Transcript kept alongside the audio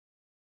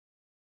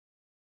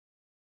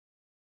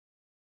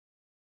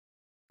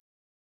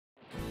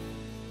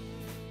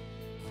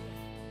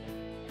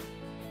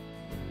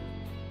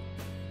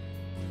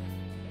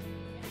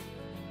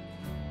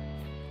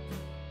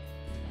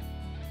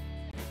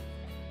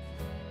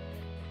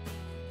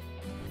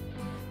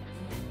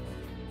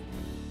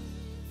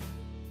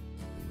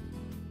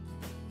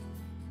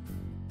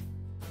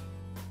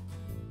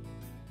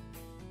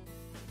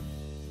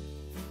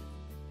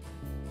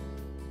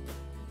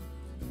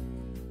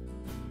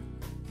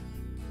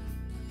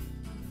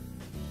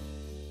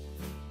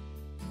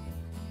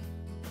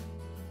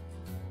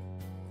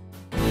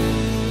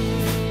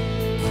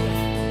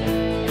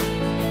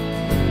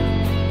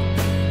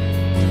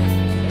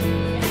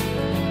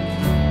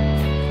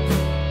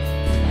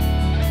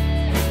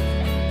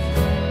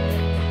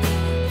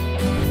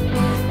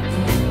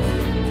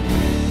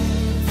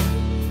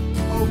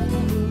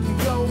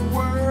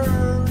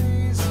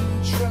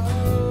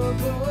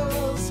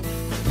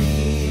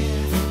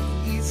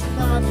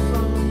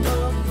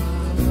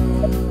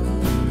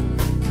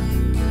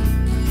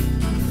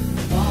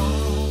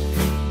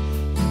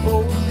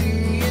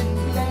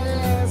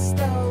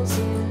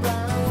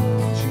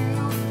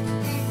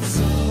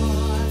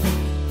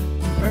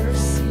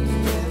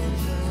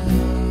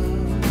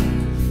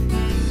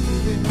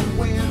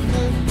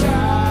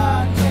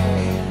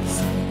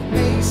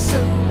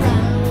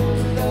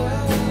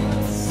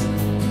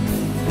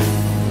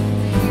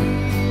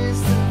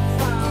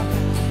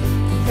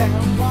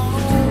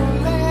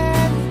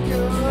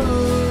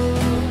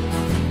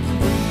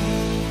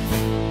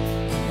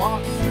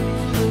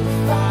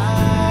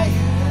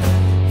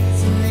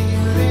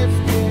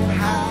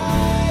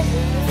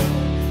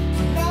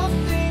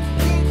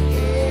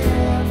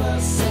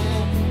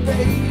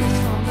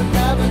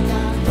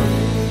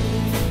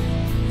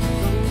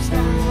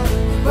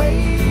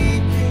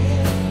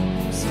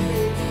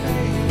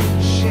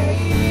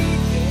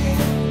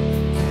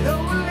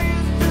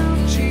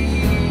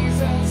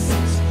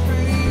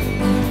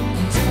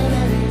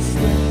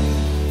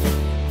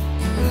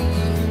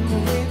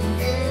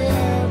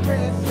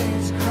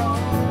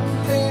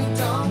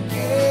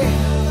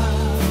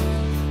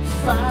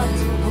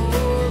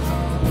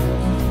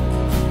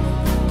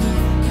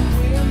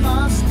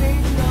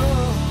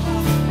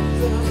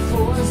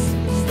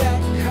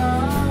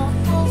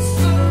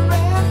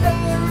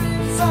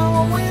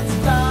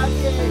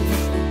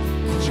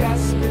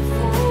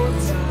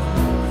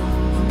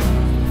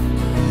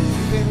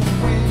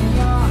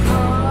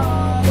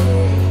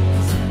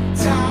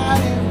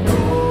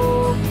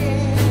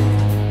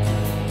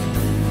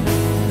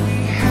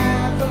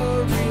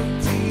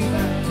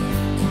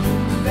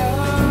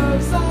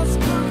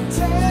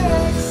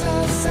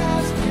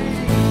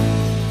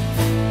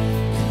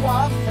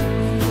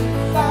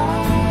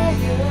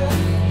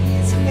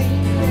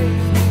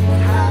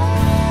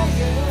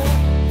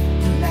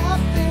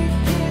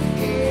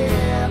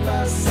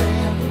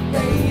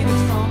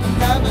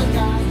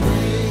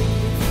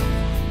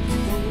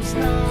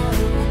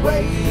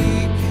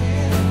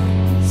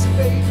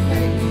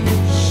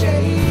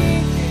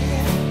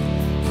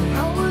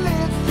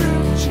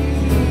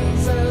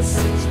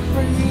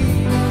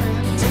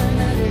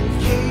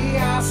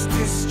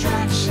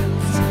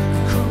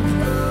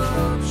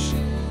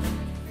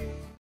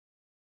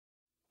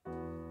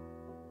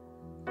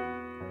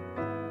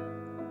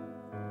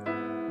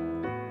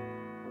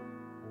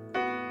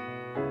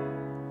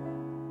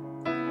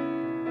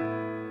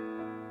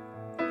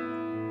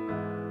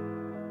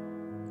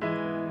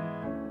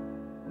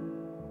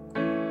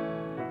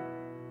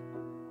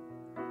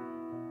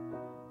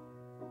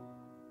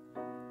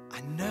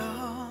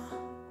know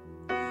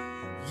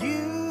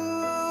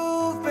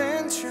you've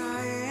been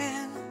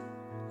trying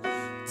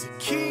to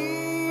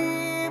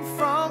keep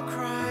from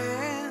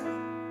crying.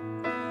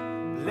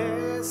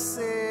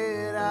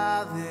 Blessed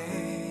are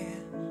they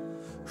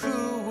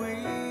who weep.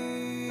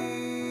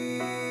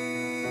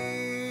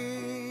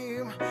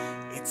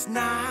 It's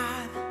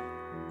not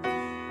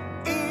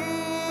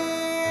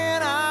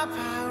in our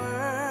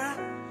power.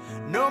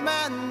 No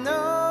man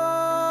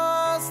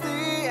knows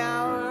the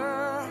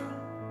hour.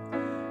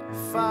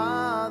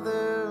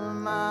 Father,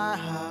 my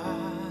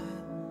heart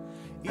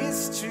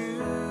is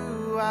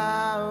true.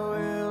 I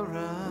will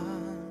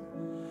run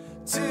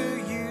to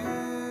you.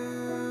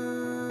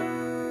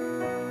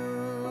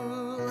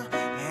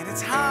 And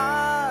it's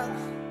hard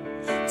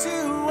to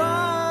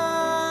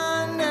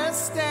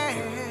understand,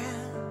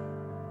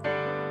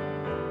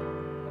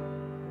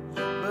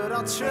 but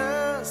I'll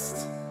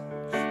trust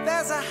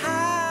there's a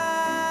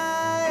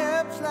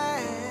higher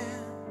plan.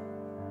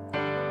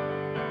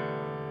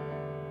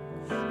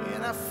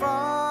 And I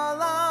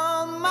fall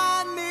on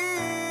my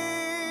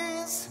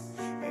knees,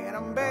 and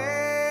I'm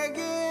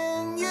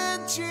begging you,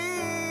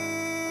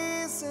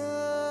 Jesus,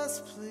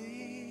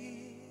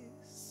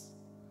 please,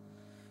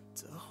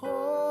 to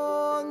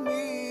hold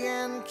me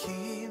and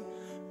keep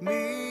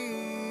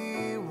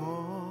me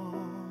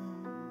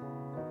warm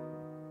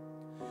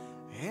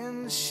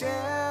and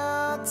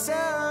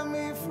shelter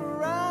me from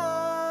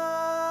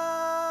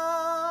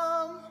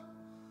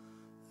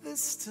the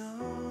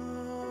storm.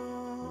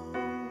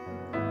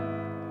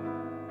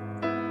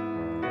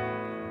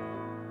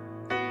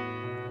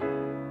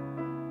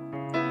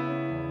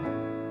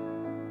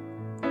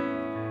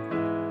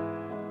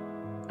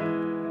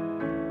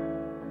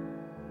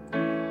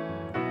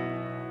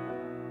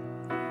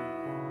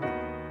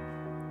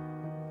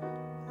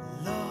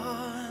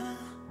 Lord,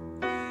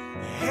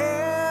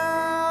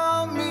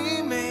 help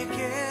me make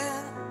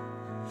it,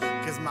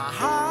 'cause my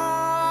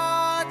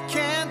heart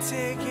can't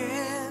take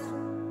it.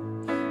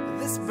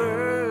 This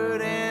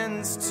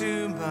burden's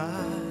too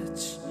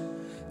much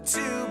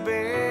to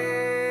bear.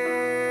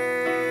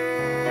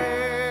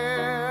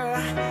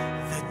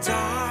 The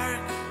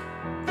darkness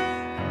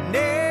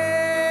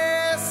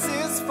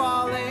is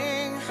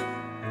falling.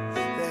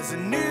 There's a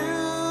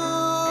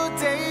new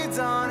day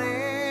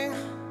dawning.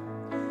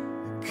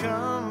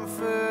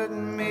 Comfort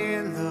me,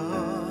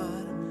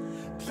 Lord.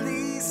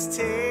 Please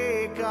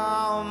take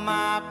all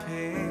my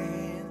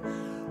pain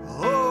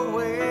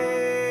away.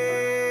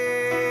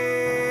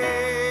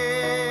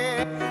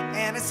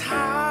 And it's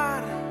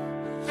hard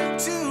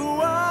to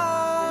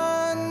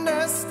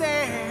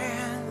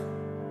understand,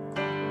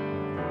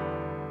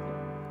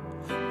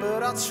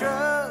 but I'll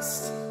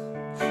trust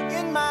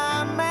in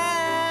my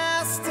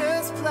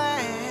Master's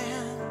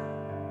plan.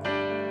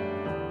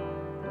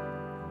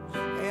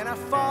 And I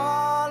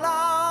fall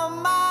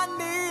on my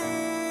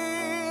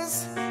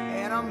knees,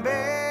 and I'm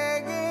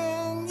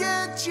begging you,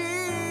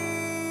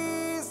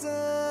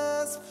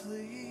 Jesus,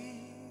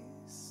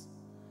 please,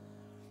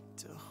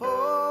 to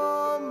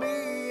hold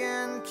me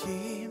and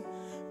keep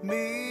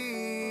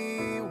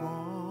me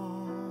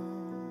warm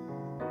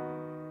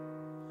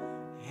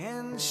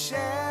and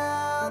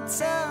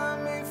shelter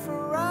me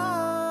from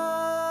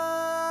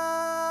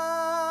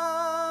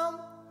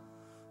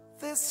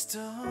this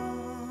storm.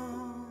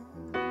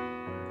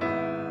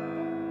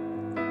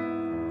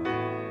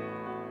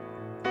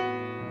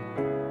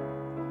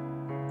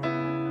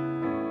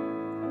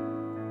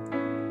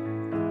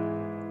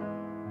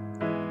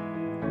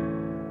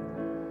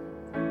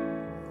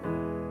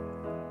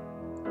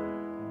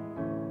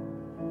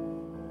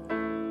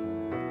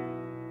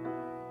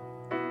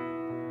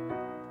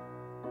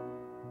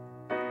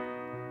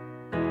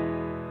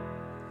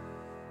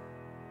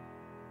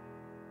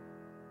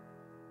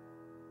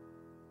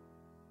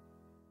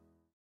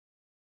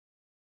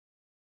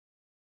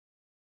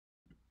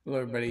 Hello,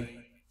 everybody.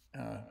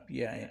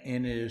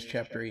 And it is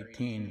chapter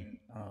 18.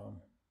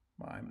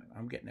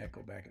 I'm getting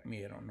echo back at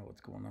me. I don't know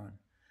what's going on,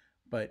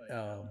 but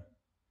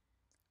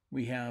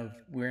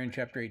we're in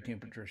chapter 18,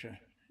 Patricia,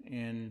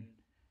 and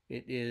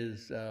it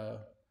is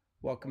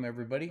welcome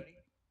everybody.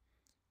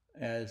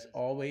 As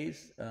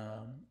always,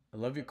 I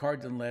love your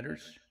cards and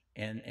letters,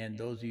 and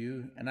those of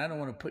you. And I don't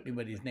want to put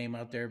anybody's name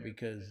out there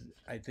because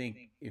I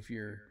think if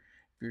you're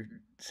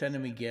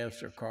sending me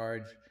gifts or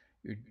cards,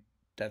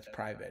 that's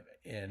private.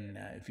 And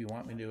if you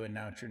want me to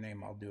announce your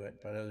name, I'll do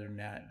it. But other than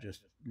that,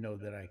 just know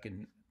that I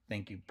can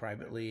thank you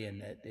privately,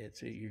 and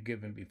that you're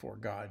given before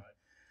God.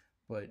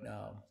 But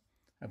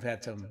I've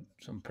had some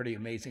pretty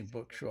amazing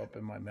books show up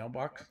in my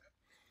mailbox.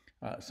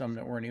 Some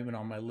that weren't even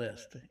on my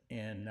list,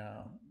 and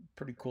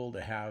pretty cool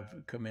to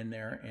have come in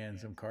there, and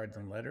some cards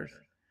and letters.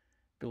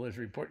 Bill is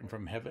reporting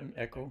from heaven.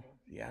 Echo.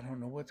 Yeah, I don't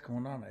know what's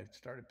going on. I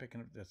started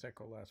picking up this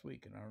echo last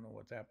week, and I don't know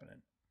what's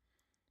happening.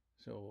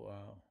 So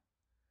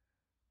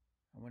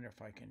I wonder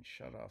if I can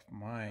shut off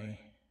my.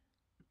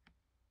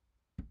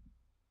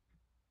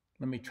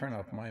 Let me turn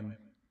off my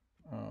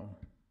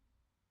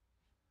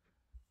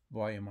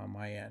volume on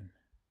my end.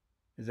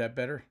 Is that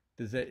better?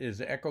 Is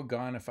the echo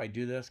gone if I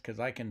do this? Because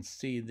I can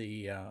see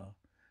the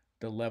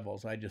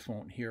levels. I just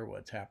won't hear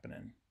what's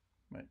happening.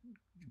 But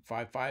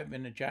 5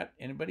 in the chat.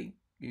 Anybody?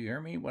 You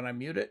hear me when I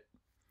mute it?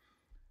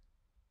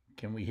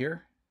 Can we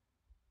hear?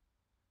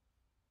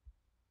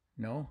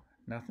 No,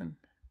 nothing.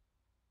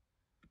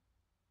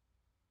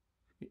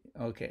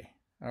 Okay,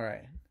 all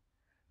right.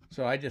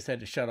 So I just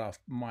had to shut off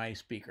my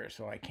speaker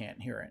so I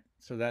can't hear it.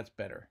 So that's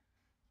better.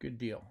 Good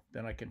deal.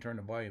 Then I can turn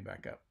the volume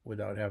back up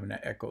without having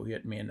that echo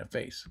hit me in the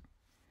face.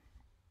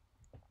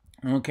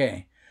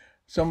 Okay,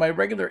 so my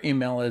regular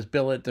email is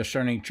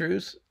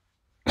bill@discerningtruths.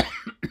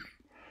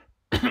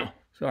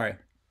 Sorry.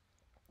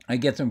 I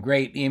get some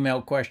great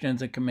email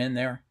questions that come in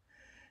there.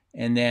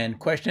 And then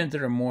questions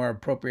that are more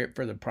appropriate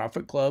for the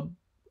Prophet Club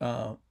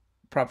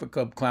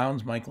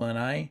Clowns, Michael and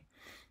I,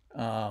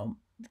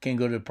 can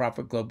go to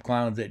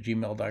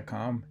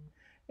prophetclubclowns@gmail.com.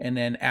 And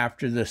then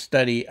after the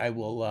study, I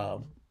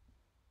will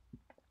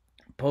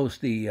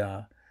post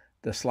the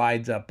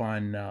slides up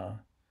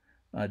on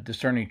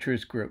Discerning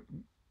Truths group.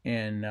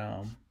 And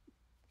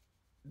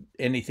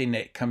anything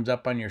that comes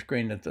up on your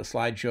screen that's a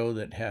slideshow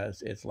that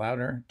has, it's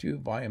louder too.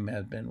 Volume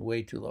has been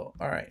way too low.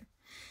 All right.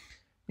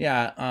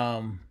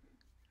 Yeah.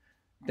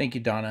 Thank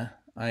you, Donna.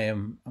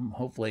 I'm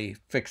hopefully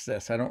fix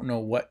this. I don't know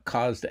what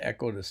caused the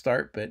echo to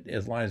start, but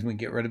as long as we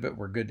get rid of it,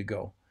 we're good to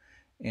go.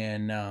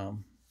 And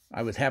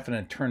I was having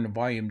to turn the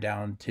volume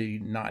down to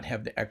not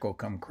have the echo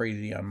come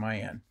crazy on my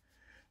end.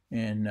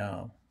 And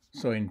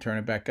so I can turn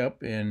it back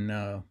up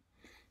and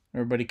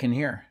everybody can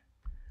hear.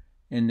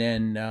 And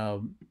then,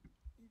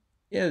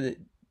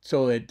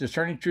 so at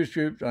Discerning Truth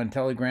Group on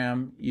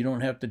Telegram, you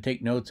don't have to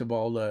take notes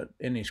of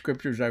any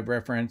scriptures I've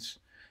referenced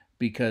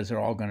because they're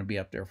all going to be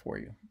up there for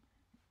you.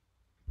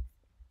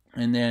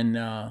 And then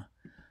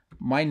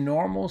my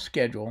normal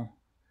schedule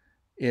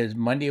is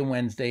Monday and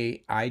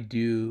Wednesday.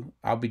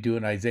 I'll be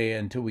doing Isaiah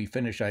until we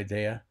finish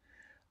Isaiah.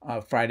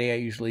 Friday I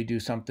usually do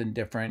something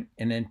different,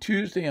 and then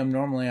Tuesday I'm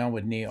normally on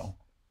with Neil.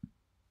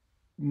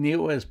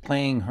 Neil is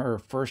playing her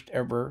first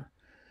ever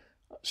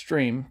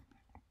stream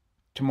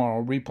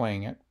tomorrow,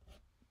 replaying it.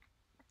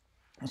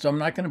 So I'm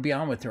not going to be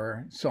on with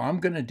her. So I'm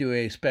going to do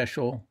a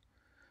special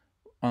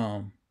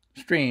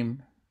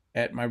stream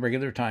at my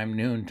regular time,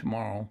 noon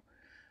tomorrow,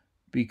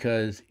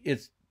 because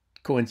it's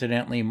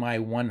coincidentally my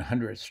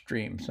 100th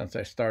stream since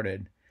I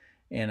started.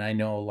 And I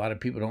know a lot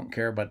of people don't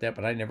care about that,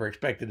 but I never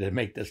expected to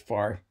make this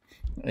far.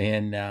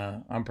 And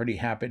I'm pretty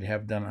happy to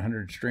have done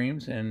 100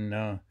 streams. And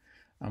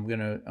I'm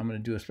gonna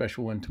do a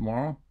special one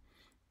tomorrow,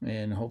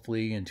 and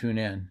hopefully you can tune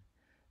in.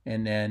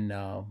 And then,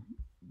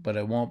 but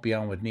I won't be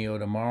on with Neo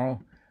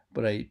tomorrow.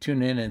 But I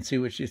tune in and see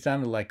what she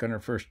sounded like on her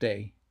first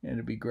day, and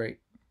it'd be great.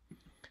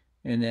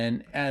 And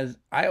then, as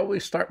I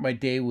always start my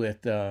day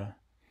with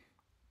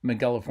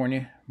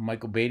California,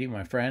 Michael Beatty,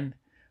 my friend,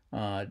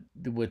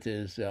 with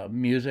his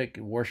music,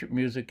 worship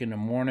music in the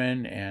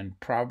morning, and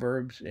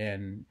Proverbs,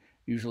 and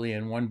usually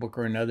in one book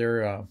or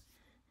another,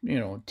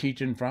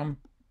 teaching from.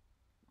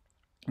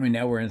 I mean,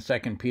 now we're in 2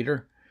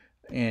 Peter,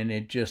 and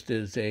it just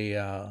is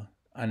an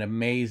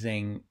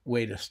amazing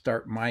way to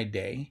start my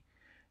day.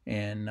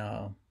 And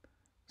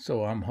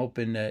so I'm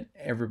hoping that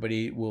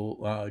everybody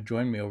will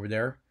join me over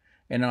there.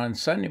 And on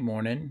Sunday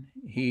morning,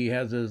 he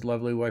has his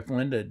lovely wife,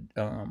 Linda,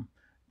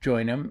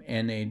 join him,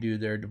 and they do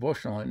their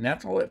devotional. And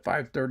that's all at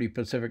 5:30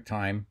 Pacific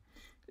time.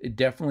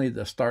 Definitely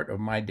the start of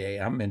my day.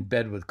 I'm in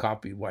bed with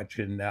coffee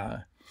watching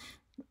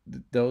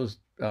those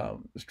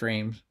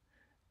streams.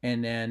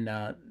 And then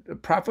the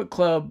Prophet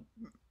Club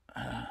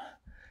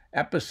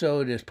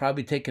episode is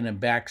probably taking a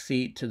back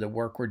seat to the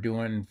work we're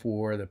doing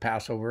for the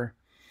Passover.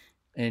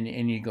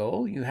 And you go,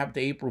 oh, you have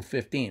the April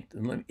 15th.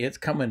 And it's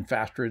coming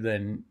faster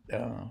than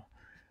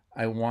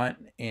I want.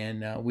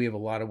 And we have a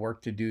lot of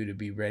work to do to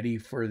be ready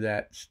for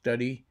that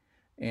study.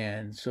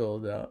 And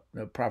so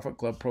the Prophet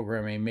Club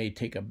programming may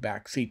take a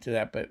back seat to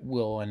that, but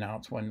we'll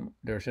announce when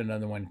there's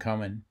another one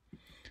coming.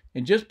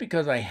 And just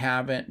because I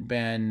haven't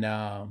been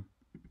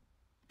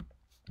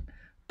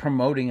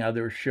promoting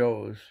other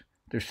shows,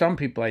 there's some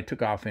people I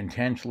took off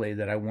intentionally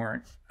that I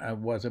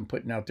wasn't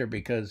putting out there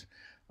because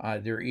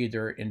they're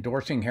either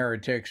endorsing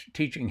heretics,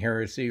 teaching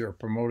heresy, or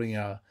promoting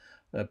a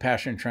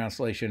Passion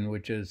Translation,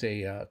 which is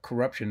a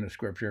corruption of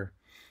Scripture.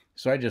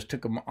 So I just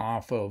took them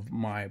off of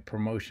my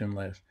promotion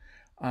list.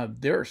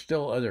 There are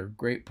still other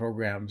great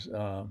programs,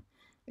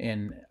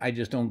 and I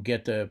just don't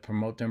get to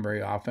promote them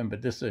very often,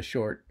 but this is a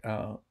short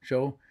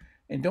show.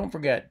 And don't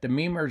forget, the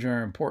memers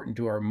are important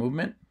to our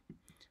movement,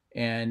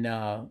 and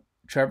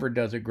Trevor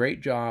does a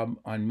great job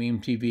on Meme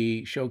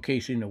TV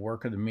showcasing the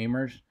work of the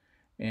memers.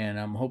 And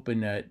I'm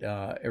hoping that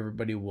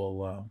everybody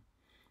will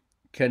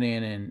cut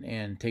in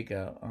and take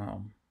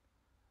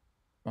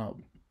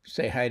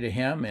say hi to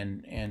him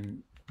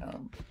and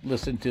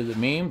listen to the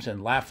memes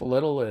and laugh a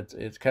little.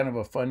 It's kind of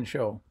a fun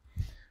show.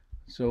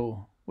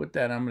 So with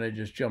that, I'm going to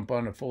just jump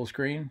on the full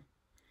screen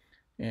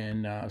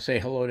and say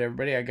hello to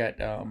everybody. I got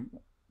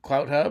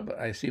Clout Hub.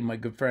 I see my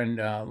good friend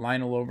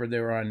Lionel over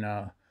there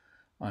on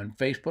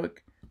Facebook.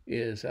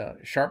 is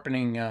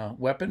sharpening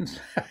weapons.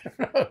 I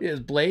don't know, his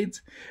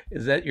blades.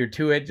 Is that your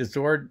two-edged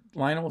sword,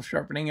 Lionel,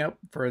 sharpening up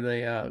for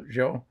the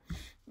show?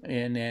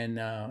 And then,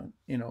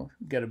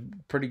 got a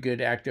pretty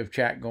good active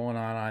chat going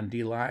on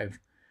D Live.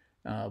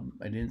 I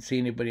didn't see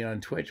anybody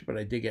on Twitch, but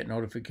I did get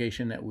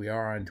notification that we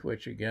are on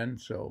Twitch again.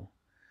 So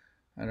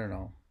I don't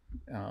know.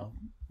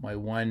 My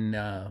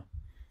one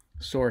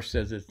source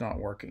says it's not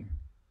working.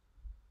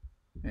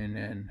 And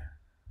then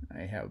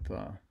I have...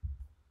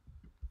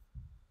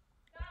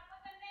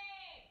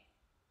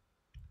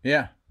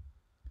 yeah.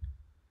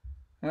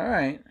 All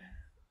right.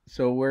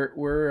 So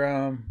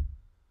we're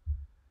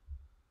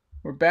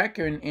back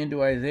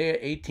into Isaiah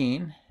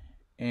 18,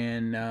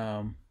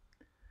 and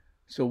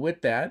so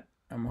with that,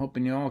 I'm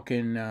hoping you all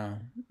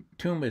can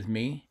tune with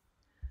me,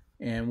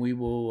 and we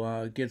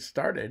will get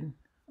started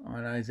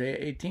on Isaiah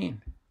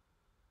 18.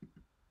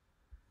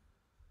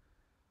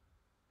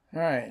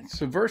 All right.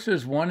 So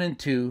verses 1 and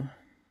 2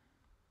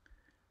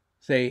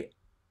 say,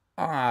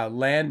 "Ah,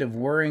 land of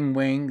whirring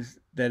wings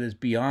that is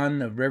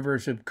beyond the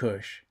rivers of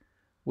Cush,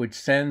 which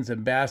sends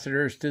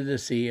ambassadors to the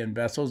sea and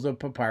vessels of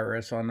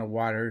papyrus on the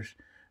waters.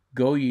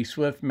 Go, ye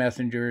swift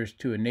messengers,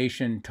 to a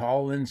nation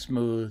tall and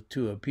smooth,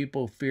 to a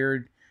people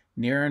feared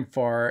near and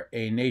far,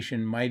 a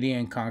nation mighty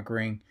and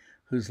conquering,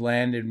 whose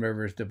land and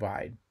rivers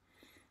divide."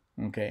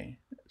 Okay,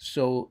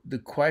 so the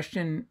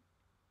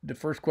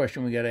first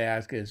question we got to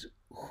ask is,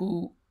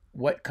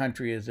 what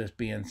country is this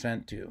being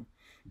sent to?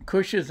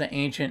 Cush is the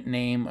ancient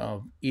name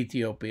of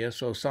Ethiopia,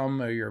 so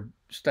some of your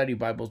study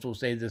Bibles will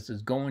say this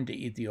is going to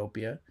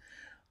Ethiopia.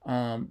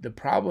 The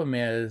problem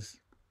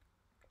is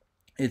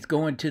it's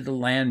going to the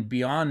land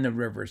beyond the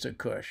rivers of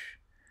Cush.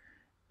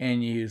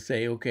 And you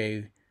say,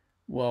 okay,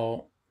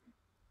 well,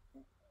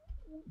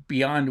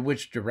 beyond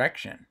which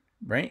direction,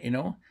 right?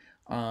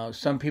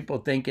 Some people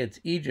think it's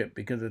Egypt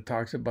because it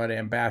talks about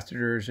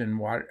ambassadors and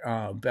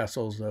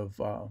vessels of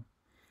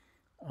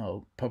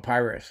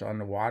papyrus on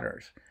the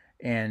waters.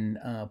 And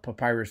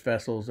papyrus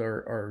vessels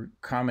are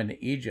common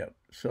to Egypt,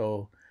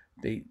 so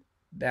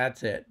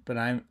that's it. But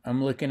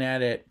I'm looking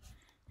at it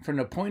from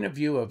the point of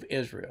view of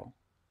Israel.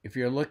 If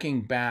you're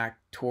looking back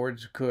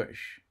towards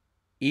Cush,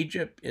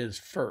 Egypt is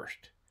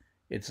first.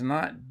 It's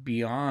not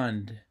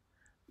beyond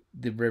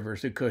the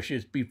rivers of Cush.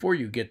 It's before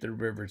you get the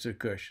rivers of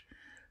Cush.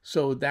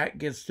 So that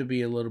gets to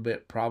be a little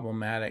bit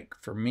problematic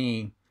for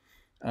me,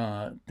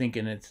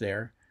 thinking it's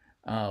there.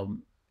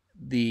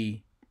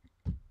 The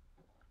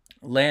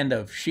land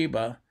of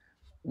Sheba,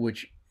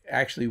 which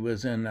actually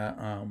was in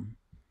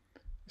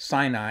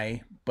Sinai,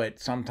 but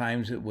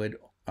sometimes it would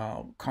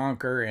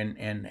conquer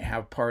and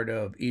have part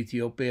of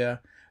Ethiopia.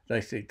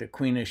 Like the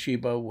Queen of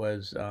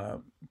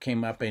Sheba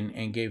came up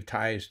and gave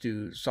tithes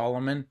to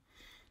Solomon.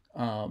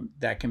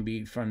 That can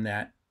be from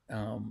that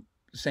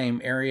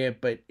same area,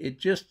 but it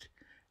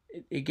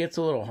gets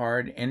a little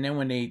hard. And then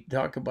when they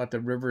talk about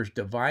the rivers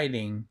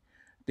dividing,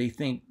 they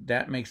think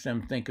that makes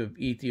them think of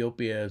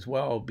Ethiopia as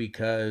well,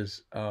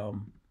 because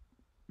I'm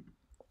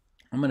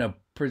going to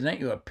present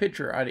you a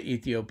picture out of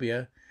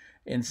Ethiopia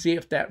and see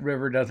if that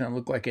river doesn't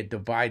look like it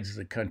divides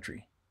the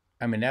country.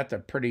 I mean, that's a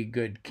pretty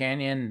good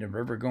canyon, the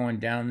river going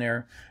down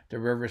there, the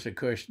rivers of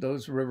Cush.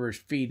 Those rivers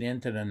feed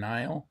into the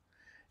Nile,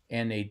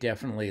 and they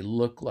definitely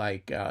look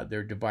like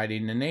they're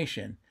dividing the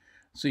nation.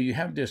 So you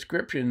have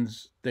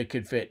descriptions that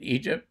could fit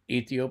Egypt,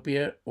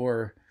 Ethiopia,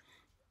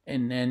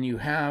 and then you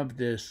have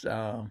this...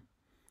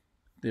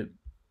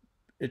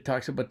 it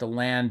talks about the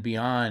land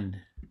beyond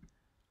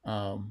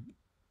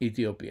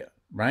Ethiopia,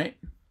 right?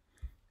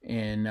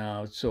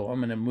 And so I'm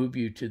going to move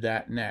you to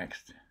that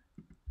next.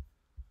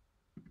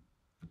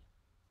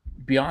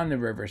 Beyond the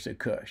rivers of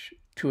Cush,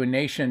 to a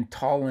nation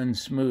tall and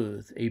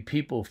smooth, a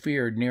people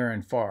feared near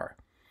and far.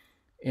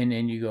 And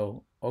then you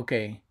go,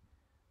 okay,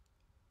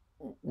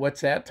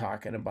 what's that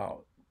talking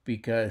about?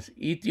 Because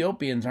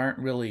Ethiopians aren't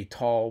really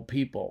tall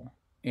people,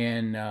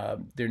 and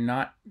they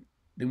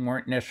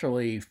weren't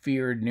necessarily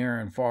feared near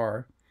and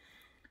far.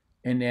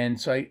 And then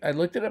so I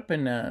looked it up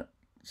in the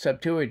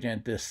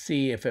Septuagint to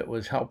see if it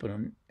was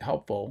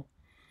helpful.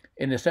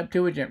 And the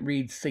Septuagint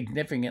reads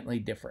significantly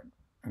different.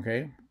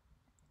 Okay,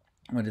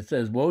 when it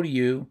says, "Woe to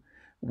you,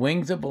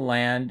 wings of a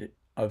land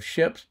of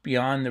ships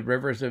beyond the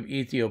rivers of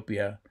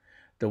Ethiopia,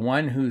 the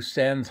one who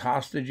sends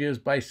hostages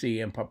by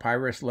sea and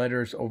papyrus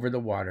letters over the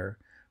water,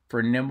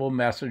 for nimble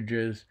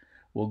messages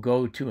will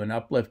go to an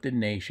uplifted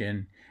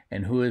nation,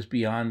 and who is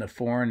beyond the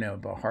foreign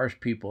of a harsh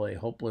people, a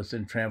hopeless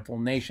and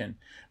trampled nation."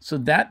 So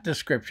that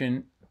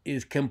description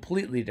is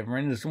completely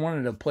different. It's one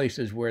of the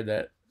places where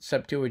the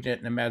Septuagint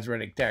and the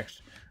Masoretic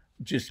text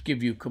just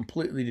give you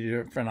completely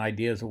different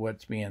ideas of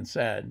what's being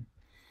said.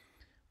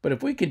 But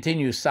if we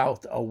continue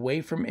south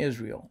away from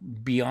Israel,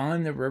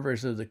 beyond the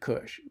rivers of the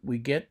Cush, we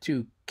get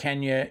to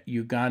Kenya,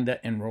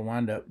 Uganda, and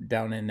Rwanda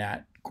down in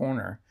that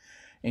corner.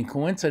 And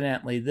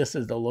coincidentally, this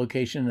is the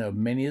location of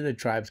many of the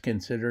tribes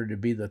considered to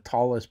be the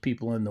tallest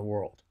people in the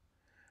world,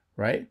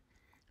 right?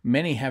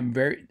 Many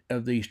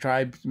of these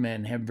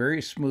tribesmen have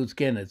very smooth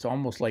skin. It's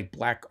almost like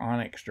black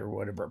onyx or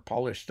whatever,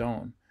 polished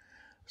stone.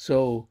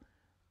 So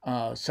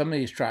some of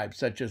these tribes,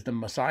 such as the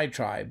Maasai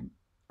tribe,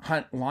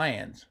 hunt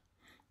lions,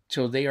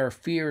 so they are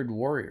feared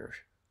warriors,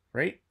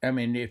 right? I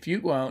mean, if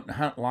you go out and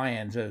hunt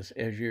lions as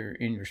you're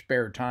in your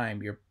spare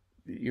time,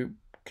 you're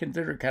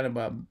considered kind of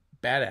a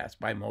badass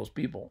by most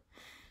people.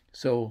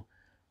 So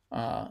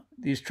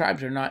these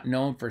tribes are not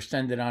known for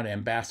sending out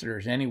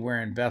ambassadors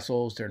anywhere in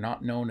vessels. They're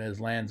not known as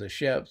lands of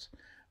ships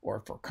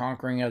or for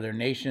conquering other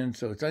nations.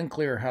 So it's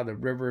unclear how the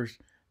rivers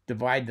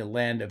divide the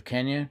land of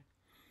Kenya.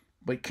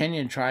 But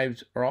Kenyan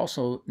tribes are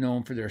also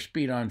known for their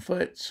speed on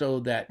foot,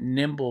 so that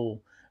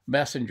nimble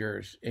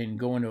messengers in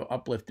going to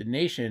uplift the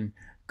nation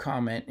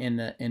comment in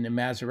the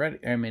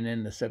Masoretic, I mean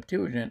in the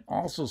Septuagint,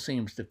 also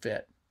seems to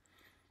fit.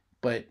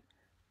 But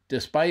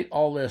despite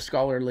all this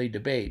scholarly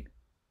debate,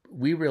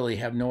 we really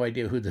have no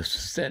idea who this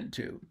is sent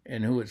to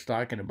and who it's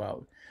talking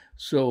about.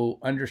 So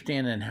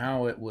understanding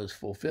how it was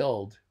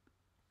fulfilled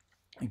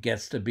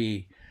gets to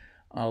be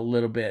a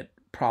little bit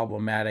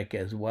problematic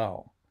as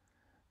well.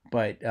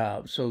 But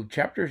so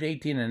chapters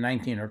 18 and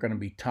 19 are going to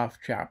be tough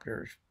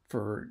chapters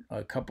for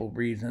a couple of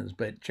reasons.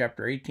 But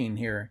chapter 18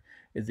 here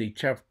is a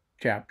tough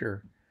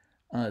chapter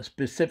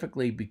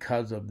specifically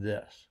because of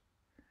this,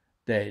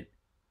 that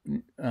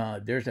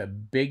there's a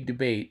big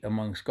debate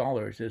among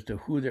scholars as to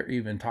who they're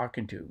even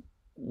talking to,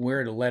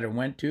 where the letter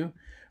went to.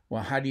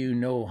 Well, how do you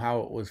know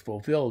how it was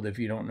fulfilled if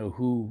you don't know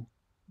who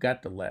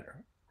got the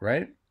letter,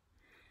 right?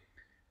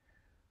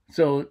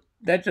 So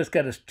that just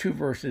got us 2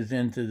 verses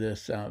into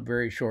this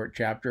very short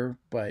chapter,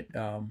 but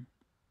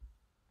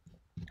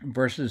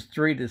verses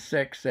 3 to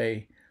 6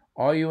 say,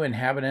 "All you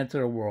inhabitants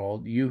of the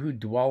world, you who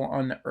dwell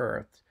on the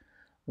earth,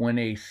 when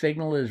a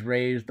signal is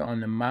raised on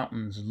the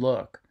mountains,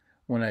 look.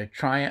 When a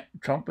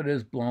trumpet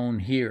is blown,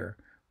 hear.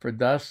 For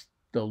thus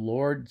the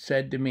Lord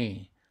said to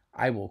me,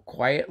 I will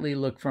quietly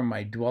look from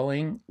my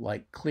dwelling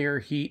like clear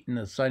heat in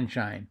the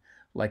sunshine,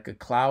 like a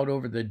cloud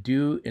over the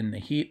dew in the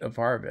heat of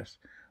harvest.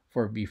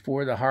 For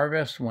before the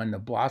harvest, when the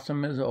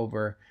blossom is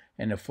over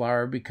and the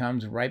flower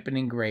becomes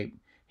ripening grape,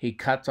 he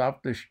cuts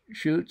off the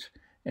shoots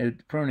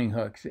and pruning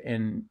hooks,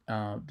 and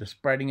the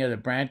spreading of the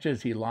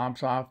branches he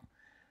lops off,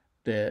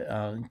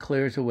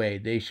 clears away.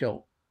 They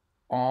shall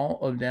all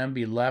of them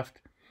be left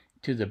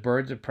to the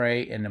birds of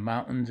prey in the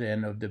mountains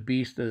and of the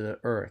beasts of the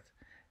earth.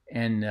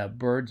 And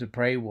birds of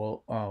prey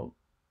will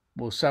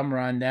summer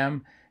on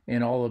them,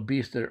 and all the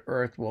beasts of the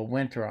earth will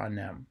winter on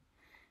them."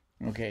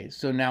 Okay,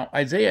 so now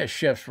Isaiah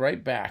shifts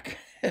right back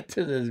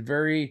to this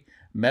very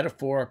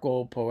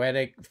metaphorical,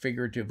 poetic,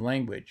 figurative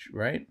language,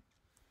 right?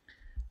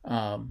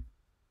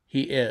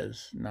 He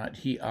is, not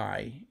he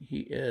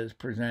is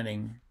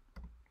presenting.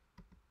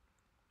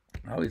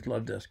 I always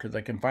love this because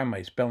I can find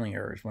my spelling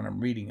errors when I'm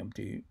reading them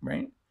to you,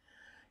 right?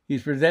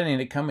 He's presenting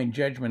the coming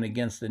judgment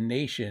against the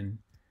nation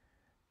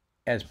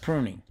as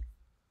pruning,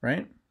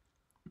 right?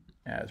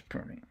 As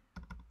pruning.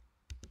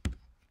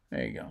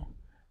 There you go.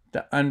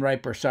 The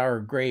unripe or sour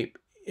grape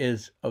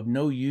is of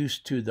no use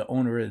to the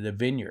owner of the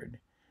vineyard.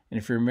 And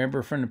if you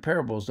remember from the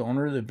parables, the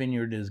owner of the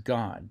vineyard is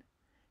God.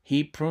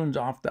 He prunes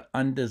off the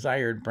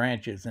undesired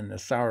branches and the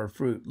sour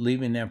fruit,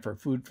 leaving them for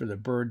food for the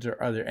birds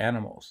or other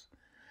animals.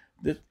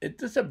 This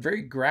is a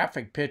very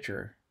graphic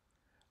picture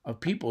of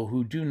people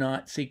who do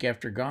not seek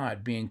after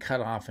God being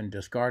cut off and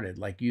discarded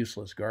like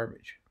useless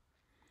garbage.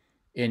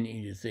 And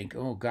you think,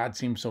 oh, God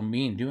seems so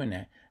mean doing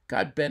that.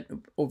 God bent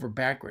over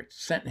backwards,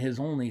 sent his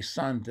only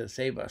son to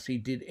save us. He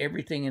did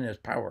everything in his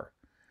power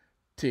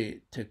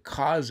to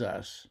cause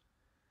us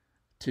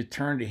to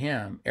turn to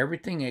him,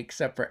 everything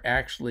except for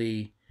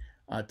actually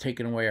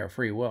taking away our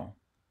free will,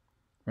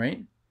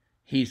 right?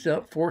 He's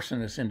not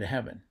forcing us into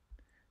heaven.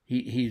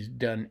 He's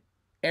done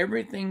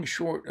everything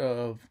short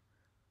of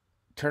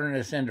turning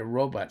us into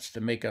robots to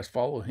make us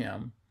follow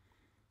him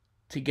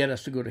to get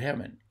us to go to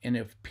heaven. And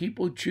if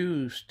people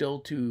choose still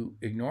to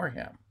ignore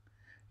him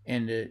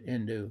and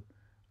to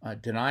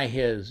deny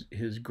his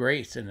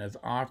grace and his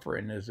offer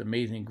and his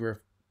amazing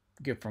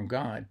gift from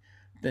God,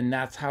 then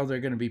that's how they're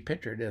going to be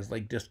pictured, as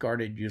like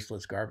discarded,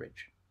 useless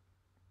garbage,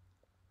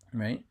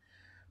 right?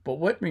 But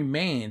what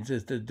remains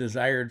is the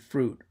desired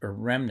fruit or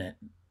remnant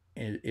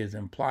is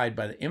implied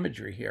by the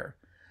imagery here.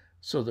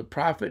 So the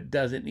prophet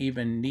doesn't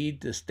even need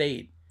to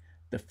state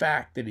the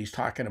fact that he's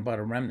talking about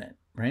a remnant,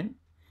 right?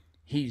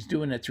 He's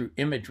doing it through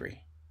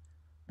imagery.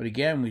 But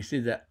again, we see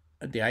that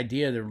the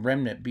idea of the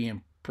remnant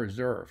being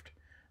preserved,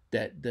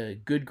 that the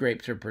good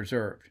grapes are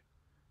preserved.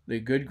 The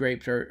good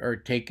grapes are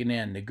taken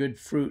in. The good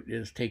fruit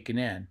is taken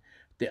in.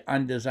 The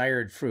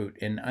undesired fruit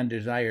and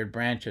undesired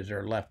branches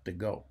are left to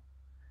go.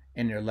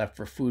 And they're left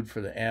for food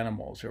for the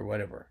animals or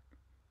whatever,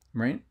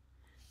 right?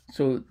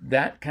 So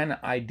that kind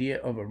of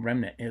idea of a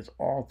remnant is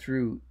all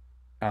through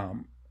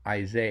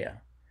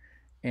Isaiah.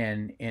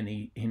 And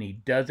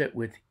he does it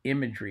with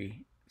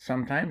imagery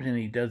sometimes, and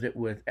he does it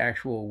with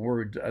actual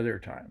words other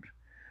times.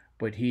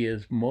 But he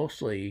is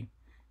mostly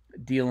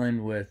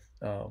dealing with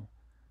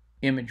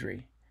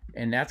imagery.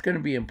 And that's going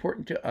to be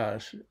important to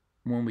us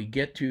when we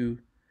get to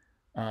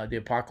the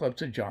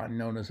Apocalypse of John,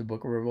 known as the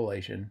Book of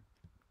Revelation,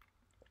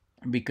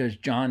 because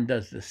John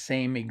does the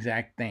same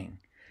exact thing.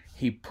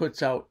 He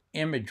puts out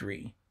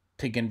imagery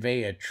to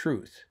convey a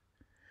truth.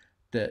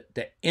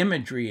 the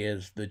imagery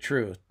is the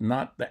truth,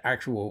 not the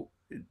actual.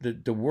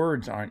 The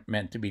words aren't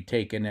meant to be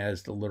taken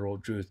as the literal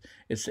truth.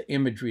 It's the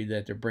imagery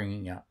that they're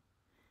bringing up.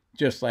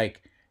 Just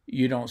like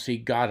you don't see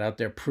God out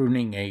there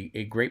pruning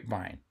a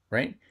grapevine,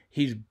 right?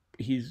 He's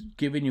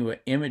giving you an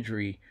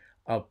imagery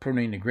of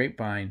pruning the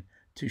grapevine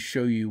to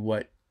show you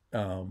what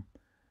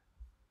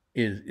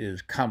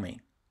is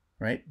coming,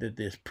 right? That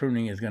this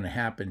pruning is going to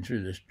happen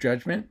through this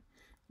judgment,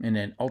 and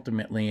then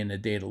ultimately in the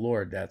day of the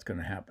Lord, that's going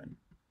to happen,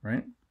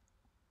 right?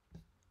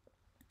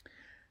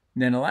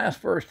 And then the last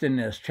verse in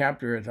this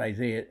chapter is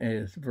Isaiah,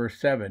 is verse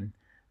 7,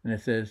 and it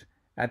says,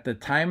 "At the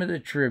time of the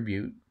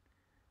tribute,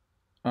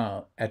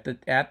 at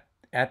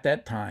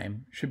that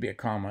time," should be a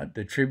comma,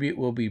 "the tribute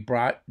will be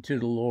brought to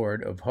the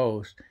Lord of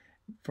hosts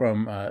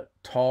from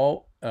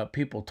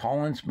people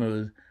tall and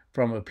smooth,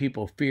 from a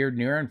people feared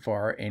near and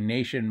far, a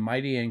nation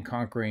mighty and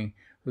conquering,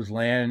 whose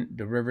land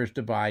the rivers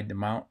divide, the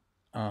Mount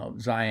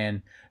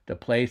Zion, the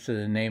place of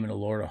the name of the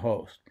Lord of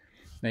hosts."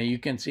 Now you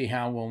can see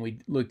how when we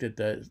looked at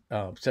the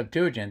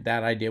Septuagint,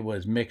 that idea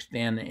was mixed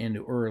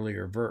into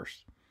earlier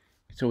verse.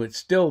 So it's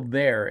still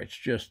there, it's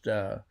just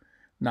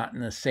not in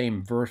the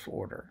same verse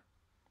order,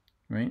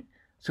 right?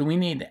 So we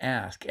need to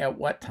ask, at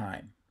what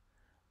time?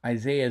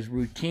 Isaiah has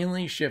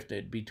routinely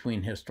shifted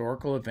between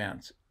historical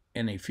events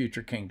and a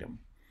future kingdom,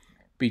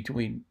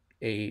 between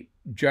a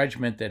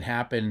judgment that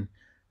happened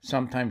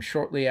sometime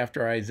shortly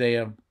after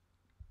Isaiah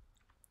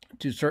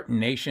to certain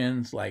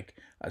nations like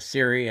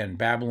Assyria and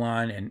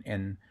Babylon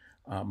and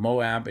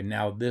Moab, and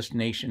now this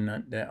nation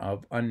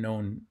of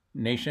unknown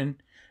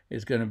nation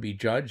is going to be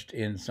judged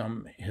in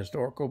some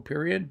historical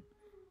period.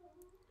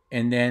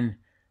 And then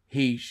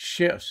he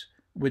shifts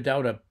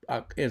without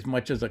as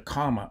much as a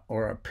comma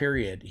or a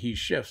period. He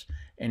shifts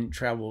and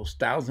travels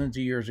thousands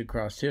of years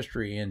across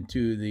history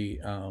into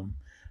the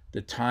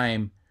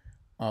time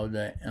of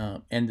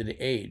the end of the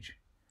age.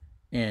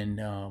 And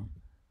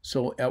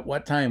so at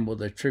what time will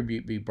the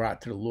tribute be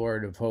brought to the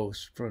Lord of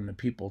hosts from the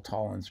people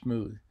tall and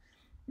smooth?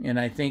 And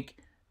I think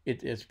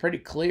it's pretty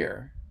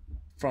clear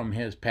from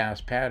his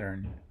past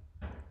pattern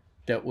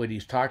that what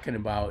he's talking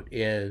about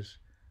is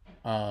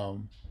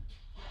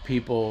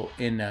people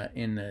in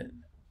the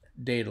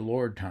day of the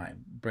Lord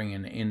time,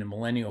 bringing in the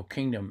millennial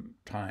kingdom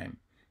time,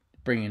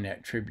 bringing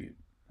that tribute,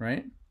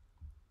 right?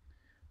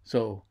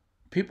 So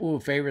people who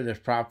favor this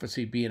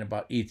prophecy being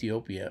about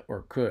Ethiopia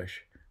or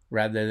Cush,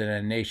 rather than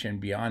a nation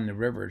beyond the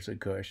rivers of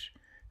Cush,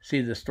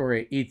 see the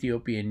story of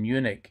Ethiopian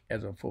eunuch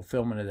as a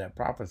fulfillment of that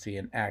prophecy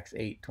in Acts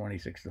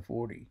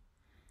 8:26-40.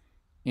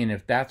 And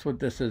if that's what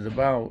this is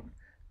about,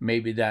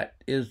 maybe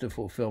that is the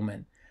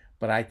fulfillment.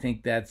 But I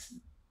think this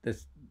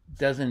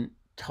doesn't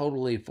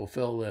totally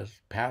fulfill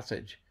this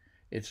passage.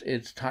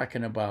 It's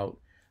talking about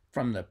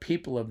from the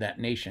people of that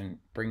nation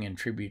bringing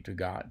tribute to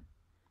God.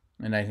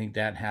 And I think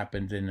that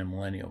happens in the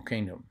millennial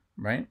kingdom,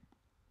 right?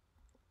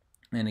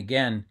 And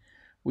again,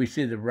 we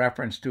see the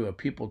reference to a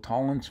people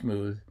tall and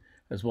smooth,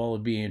 as well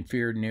as being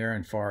feared near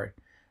and far.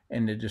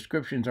 And the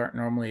descriptions aren't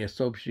normally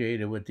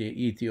associated with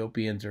the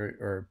Ethiopians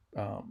or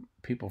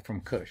people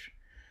from Cush.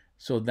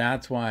 So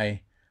that's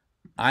why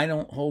I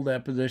don't hold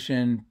that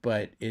position,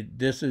 but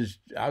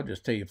I'll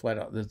just tell you flat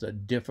out, this is a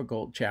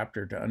difficult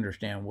chapter to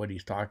understand what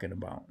he's talking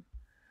about.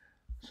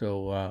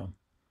 So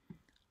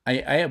I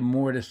have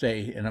more to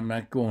say, and I'm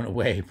not going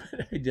away,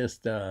 but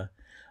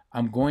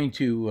I'm going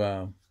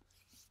to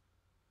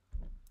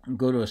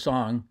go to a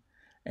song,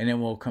 and then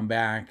we'll come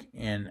back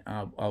and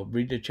I'll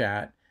read the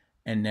chat,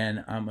 and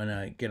then I'm going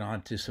to get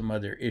on to some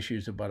other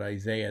issues about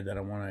Isaiah that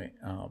I want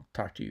to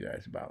talk to you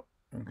guys about,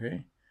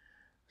 okay?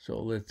 So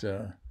let's,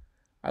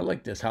 I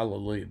like this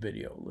Hallelujah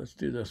video. Let's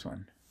do this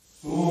one.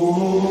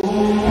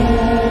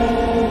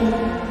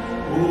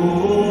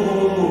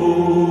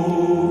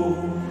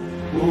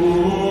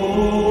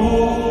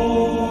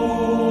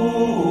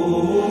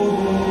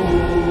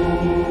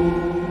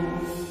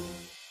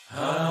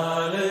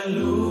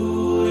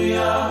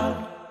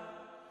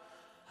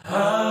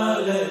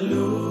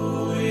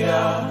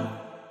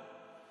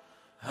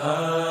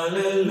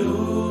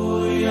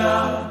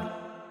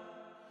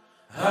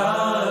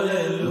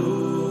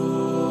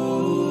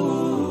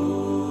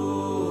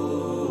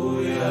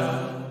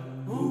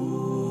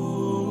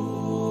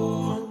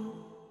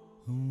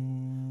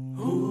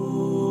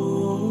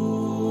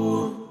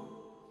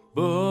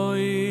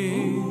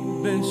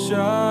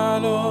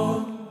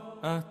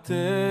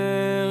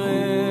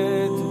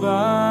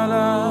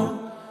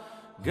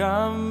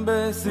 גם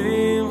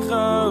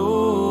בשמחה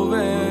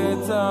ובצהלה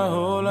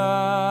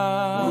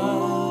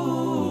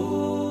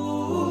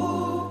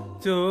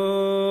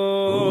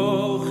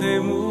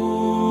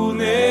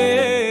תורחמוני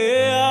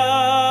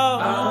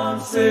עם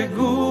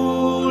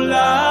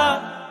סגולה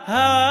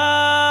הללויה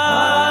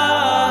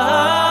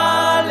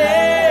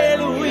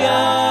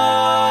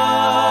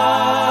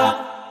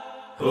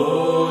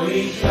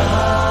אוי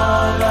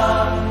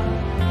קלה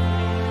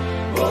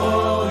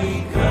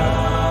אוי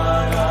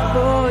קלה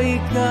אוי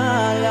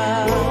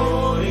קלה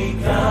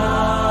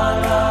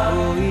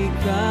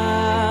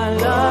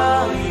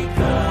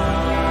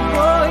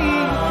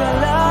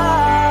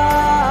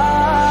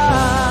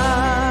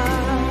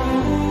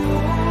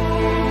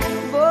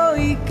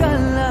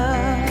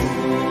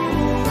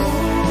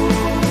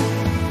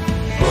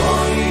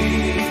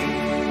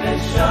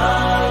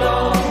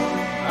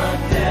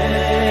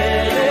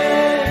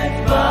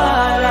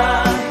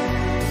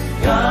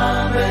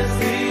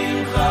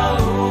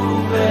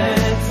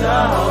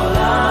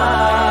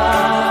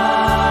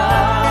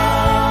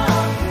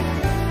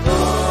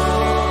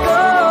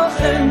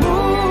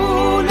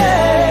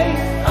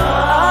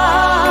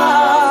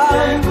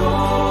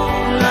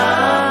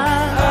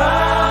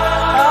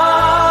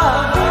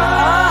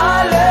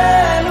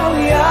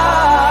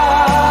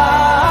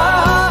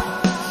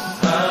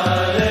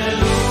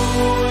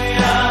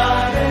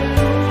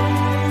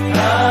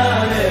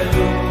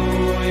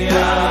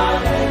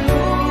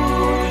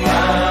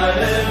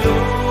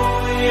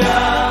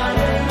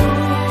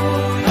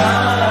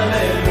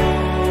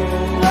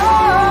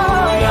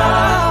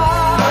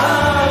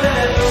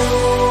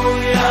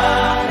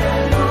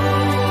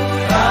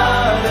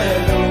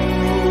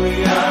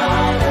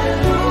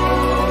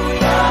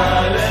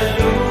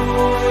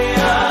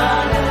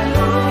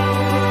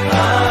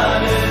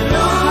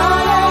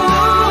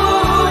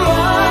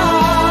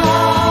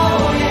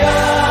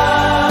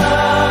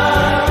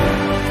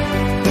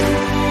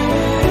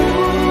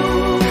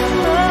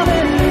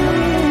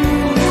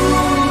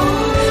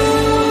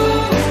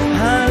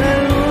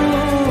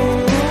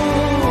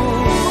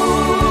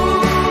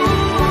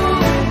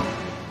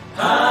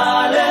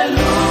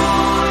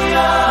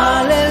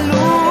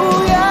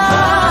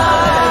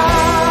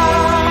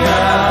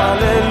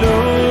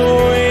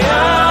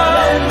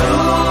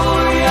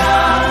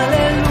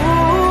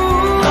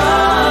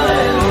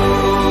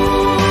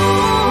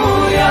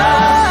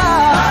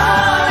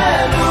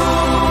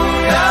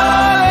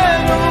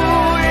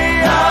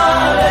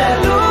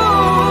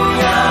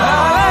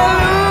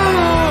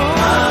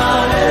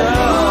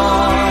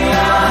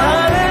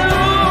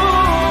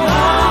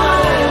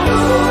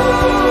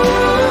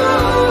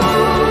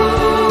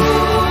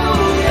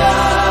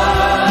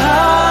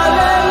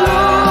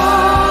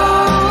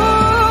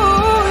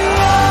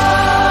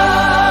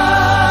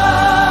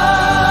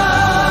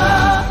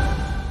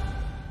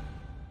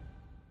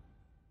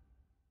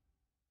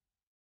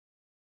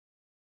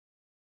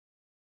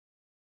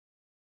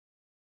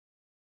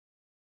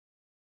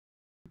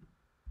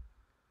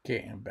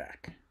Okay, I'm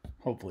back.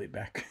 Hopefully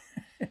back.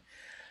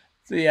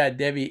 So yeah,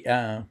 Debbie,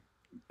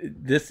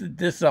 this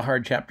is a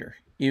hard chapter,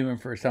 even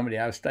for somebody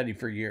I've studied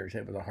for years.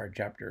 It was a hard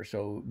chapter.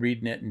 So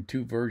reading it in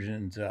two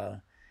versions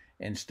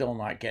and still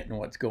not getting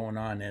what's going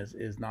on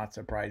is not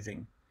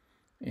surprising.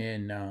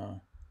 And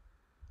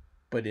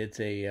but it's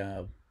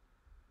a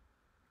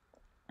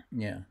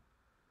yeah.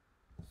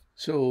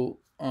 So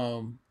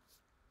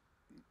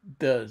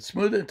the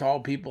smooth and tall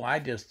people, I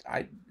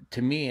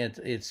to me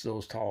it's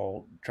those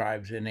tall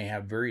tribes, and they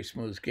have very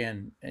smooth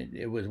skin.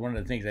 It was one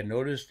of the things I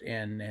noticed,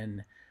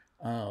 and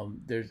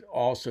there's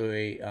also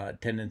a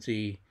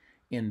tendency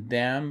in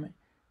them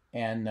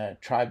and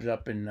tribes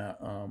up in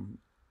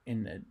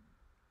the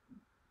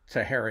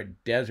Sahara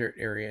Desert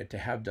area to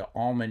have the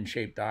almond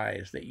shaped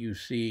eyes that you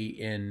see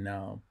in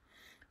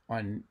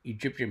on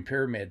Egyptian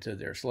pyramids of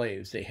their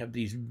slaves. They have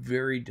these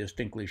very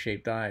distinctly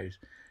shaped eyes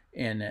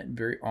and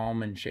very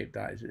almond shaped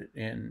eyes.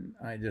 And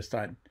I just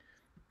thought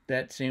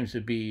that seems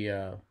to be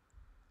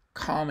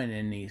common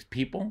in these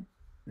people.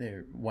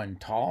 They're one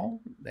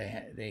tall.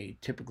 They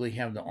typically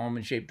have the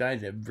almond shaped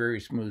eyes. They have very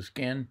smooth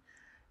skin,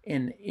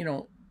 and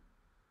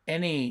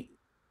any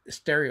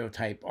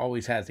stereotype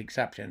always has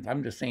exceptions.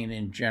 I'm just saying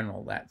in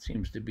general that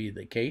seems to be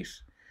the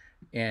case,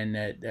 and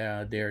that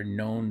they're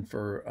known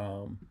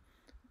for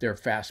their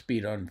fast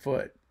speed on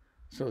foot.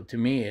 So to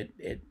me,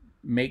 it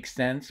makes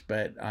sense,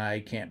 but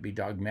I can't be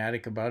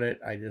dogmatic about it.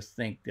 I just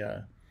think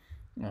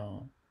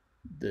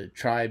the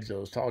tribes,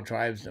 those tall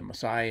tribes, the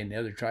Maasai and the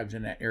other tribes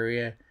in that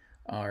area,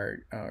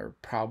 are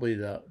probably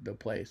the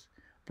place.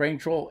 Brain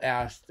Troll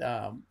asked,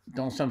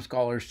 don't some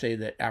scholars say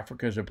that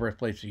Africa is the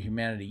birthplace of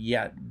humanity?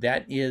 Yeah,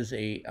 that is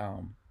a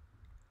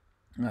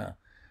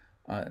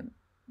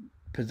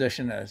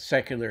position of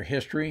secular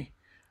history.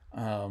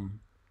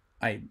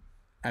 I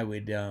I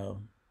would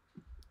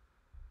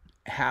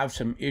have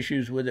some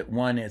issues with it.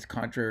 One, it's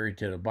contrary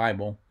to the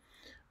Bible,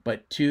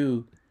 but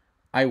two,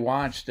 I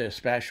watched a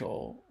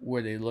special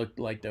where they looked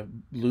like the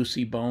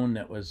Lucy bone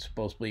that was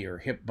supposed to be her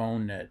hip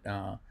bone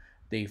that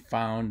they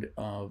found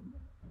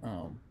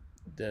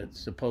that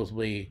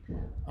supposedly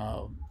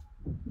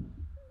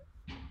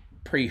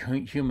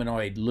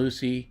pre-humanoid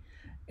Lucy,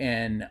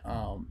 and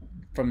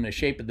from the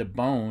shape of the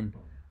bone,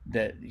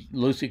 that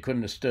Lucy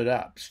couldn't have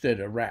stood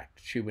erect.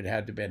 She would have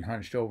had to been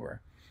hunched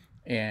over,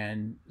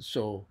 and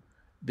so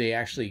they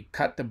actually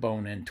cut the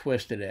bone and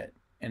twisted it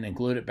and then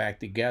glued it back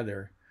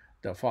together,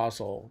 the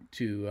fossil,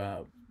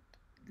 to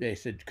they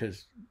said,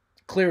 because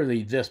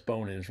clearly this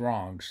bone is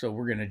wrong, so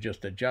we're going to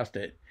just adjust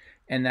it.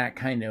 And that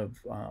kind of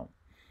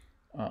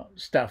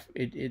stuff,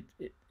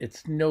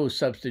 it's no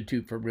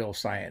substitute for real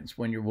science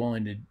when you're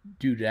willing to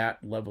do that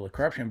level of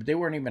corruption. But they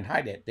weren't even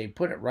hiding it. They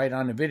put it right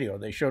on the video.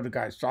 They showed the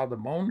guy saw the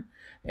bone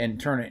and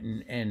turn it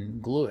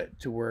and glue it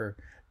to where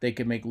they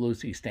could make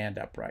Lucy stand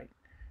upright.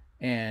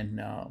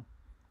 And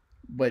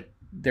but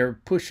they're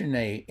pushing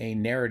a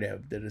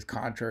narrative that is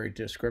contrary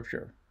to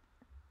Scripture.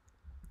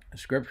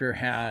 Scripture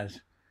has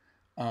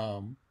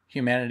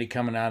humanity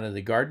coming out of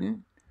the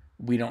garden.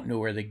 We don't know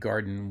where the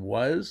garden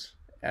was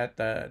at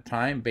the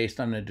time based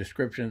on the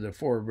description of the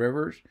four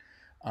rivers.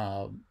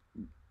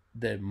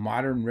 The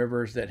modern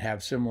rivers that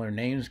have similar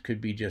names could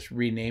be just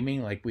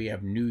renaming, like we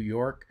have New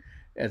York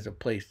as a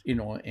place,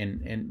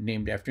 and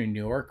named after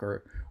New York,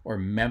 or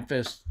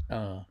Memphis,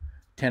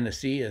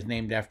 Tennessee is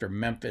named after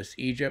Memphis,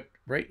 Egypt,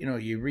 right?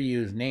 You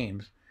reuse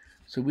names.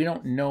 So we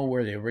don't know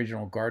where the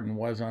original garden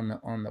was on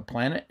the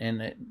planet,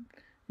 and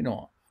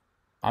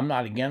I'm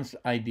not against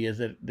ideas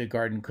that the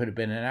garden could have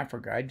been in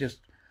Africa.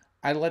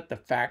 I let the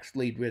facts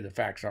lead where the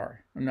facts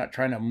are. I'm not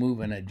trying to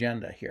move an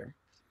agenda here.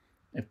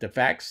 If the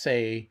facts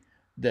say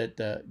that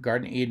the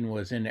Garden of Eden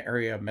was in the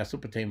area of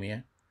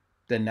Mesopotamia,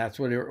 then that's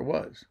what it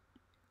was.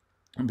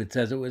 If it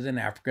says it was in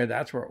Africa,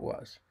 that's where it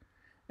was.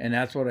 And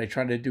that's what I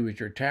try to do with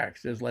your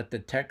text, is let the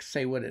text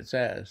say what it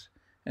says,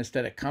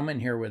 instead of coming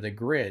here with a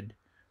grid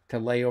to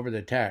lay over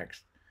the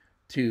text,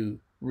 to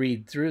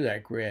read through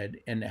that grid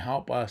and to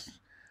help us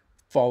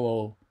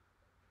follow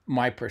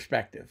my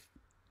perspective,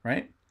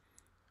 right?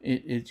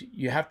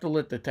 You have to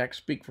let the text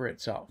speak for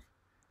itself.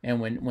 And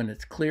when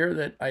it's clear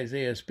that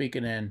Isaiah is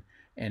speaking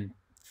in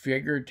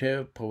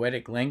figurative,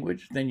 poetic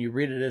language, then you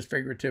read it as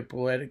figurative,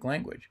 poetic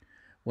language.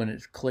 When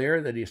it's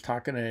clear that he's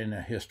talking in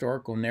a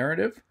historical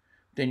narrative,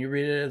 then you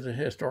read it as a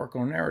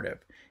historical narrative.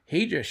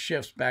 He just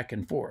shifts back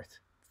and forth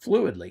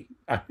fluidly.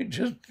 I mean,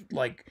 just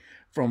like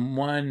from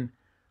one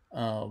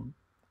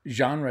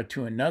genre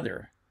to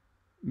another,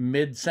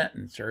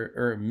 mid-sentence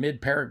or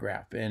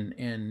mid-paragraph,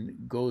 and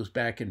goes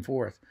back and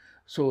forth.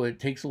 So it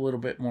takes a little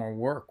bit more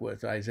work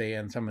with Isaiah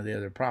and some of the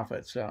other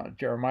prophets.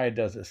 Jeremiah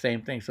does the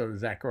same thing, so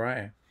does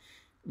Zechariah.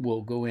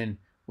 Will go in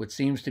what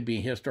seems to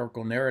be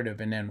historical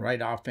narrative and then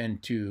right off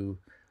into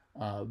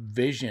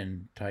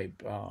vision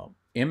type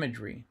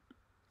imagery.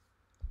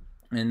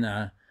 And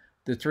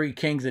the three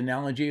kings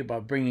analogy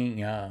about praying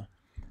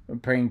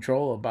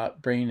troll,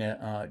 about bringing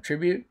a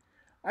tribute,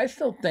 I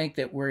still think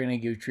that we're going to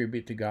give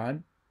tribute to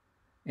God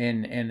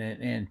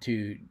and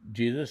to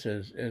Jesus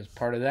as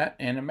part of that.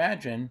 And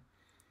imagine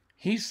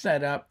he's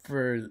set up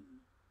for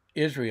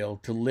Israel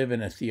to live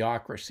in a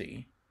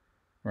theocracy,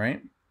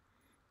 right?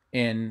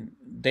 And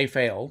they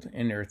failed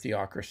in their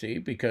theocracy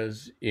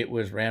because it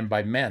was ran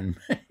by men,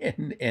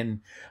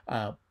 and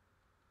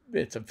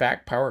it's a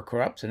fact. Power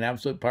corrupts, and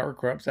absolute power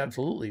corrupts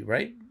absolutely,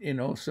 right?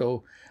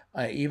 So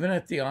even a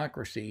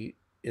theocracy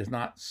is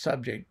not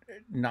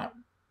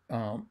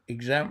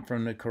exempt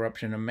from the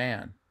corruption of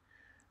man.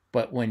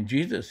 But when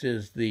Jesus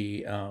is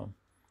the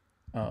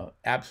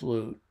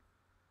absolute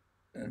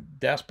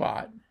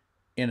despot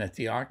in a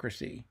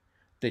theocracy,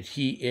 that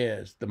he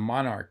is the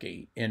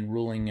monarchy and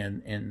ruling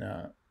in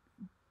the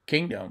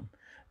kingdom,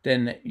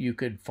 then you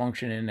could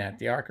function in that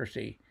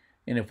theocracy.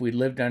 And if we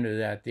lived under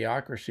that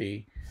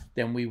theocracy,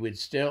 then we would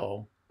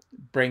still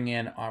bring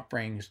in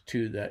offerings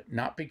to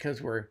not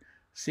because we're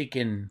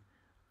seeking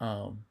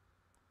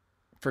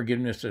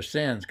forgiveness of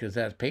sins, because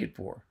that's paid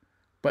for,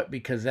 but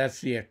because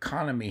that's the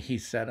economy he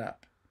set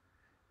up.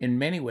 In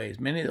many ways,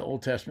 many of the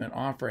Old Testament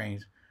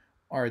offerings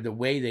are the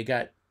way they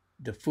got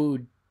the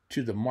food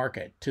to the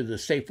market, to the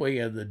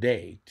Safeway of the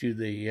day, to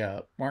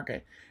the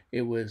market.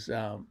 It was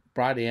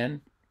brought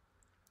in,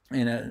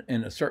 and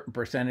a certain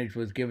percentage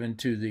was given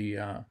to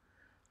the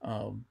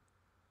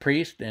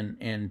priest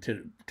and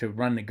to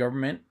run the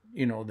government,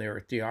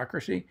 their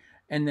theocracy,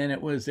 and then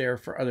it was there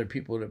for other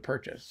people to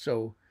purchase.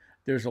 So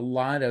there's a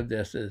lot of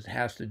this that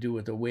has to do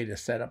with the way to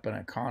set up an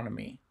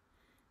economy.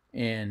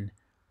 And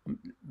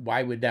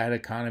why would that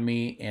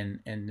economy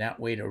and that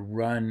way to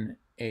run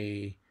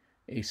a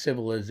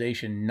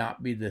civilization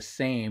not be the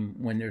same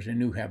when there's a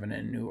new heaven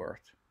and new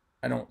earth?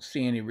 I don't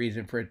see any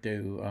reason for it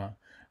to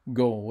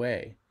go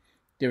away.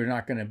 There are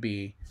not going to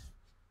be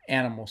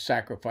animal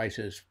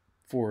sacrifices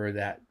for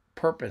that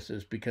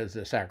purposes because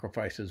the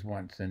sacrifice is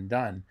once and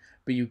done,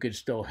 but you could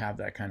still have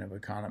that kind of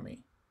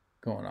economy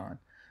going on.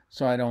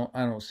 So I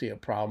don't see a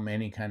problem,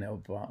 any kind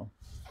of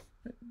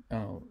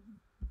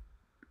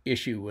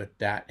issue with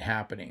that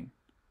happening.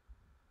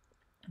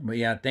 But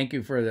yeah, thank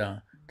you for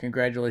the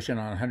congratulations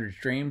on 100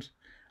 streams.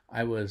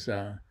 I was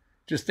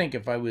just think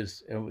if I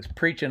was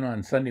preaching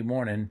on Sunday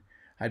morning,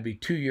 I'd be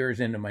 2 years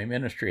into my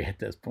ministry at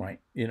this point.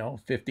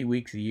 50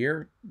 weeks a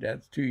year,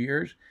 that's 2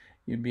 years.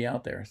 You'd be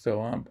out there.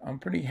 So I'm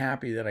pretty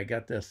happy that I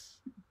got this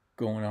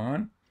going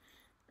on,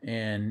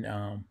 and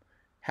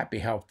happy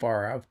how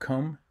far I've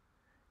come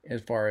as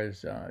far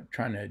as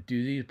trying to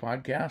do these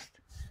podcasts,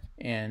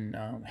 and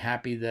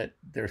happy that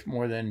there's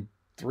more than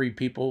 3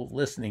 people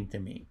listening to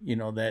me.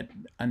 That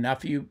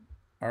enough of you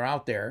are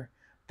out there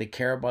that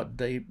care about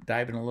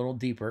diving a little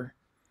deeper,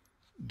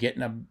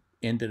 getting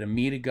into the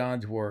meat of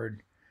God's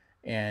word,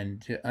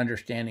 and to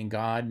understanding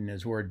God and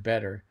his word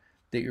better,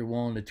 that you're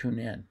willing to tune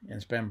in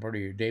and spend part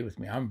of your day with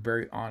me. I'm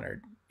very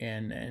honored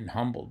and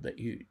humbled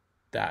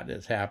that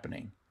is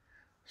happening.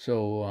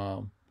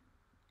 So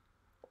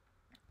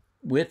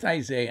with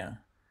Isaiah,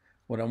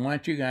 what I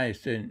want you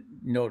guys to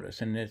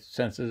notice, and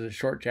since it's a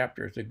short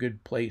chapter, it's a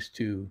good place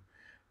to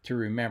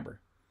remember.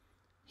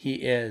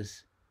 He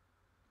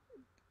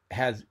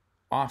has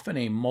often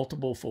a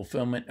multiple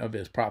fulfillment of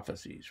his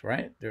prophecies,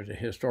 right? There's a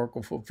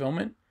historical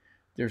fulfillment.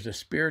 There's a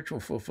spiritual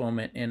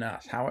fulfillment in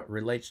us, how it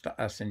relates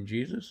to us in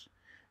Jesus.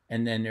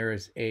 And then there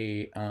is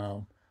a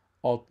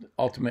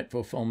ultimate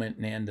fulfillment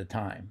in the end of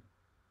time,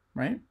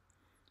 right?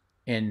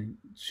 And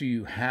so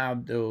you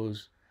have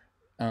those,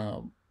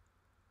 to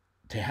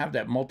have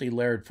that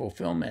multi-layered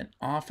fulfillment,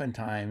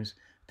 oftentimes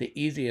the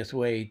easiest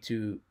way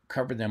to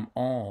cover them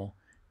all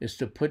is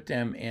to put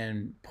them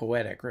in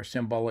poetic or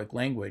symbolic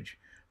language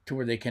to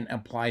where they can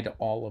apply to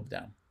all of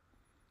them.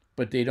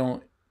 But you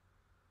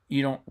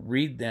don't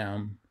read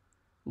them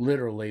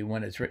literally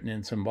when it's written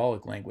in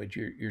symbolic language.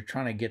 You're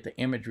trying to get the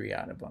imagery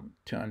out of them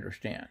to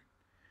understand.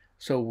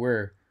 So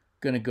we're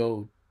going to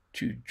go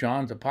to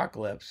John's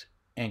Apocalypse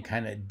and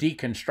kind of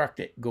deconstruct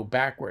it, go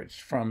backwards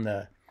from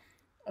the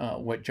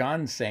what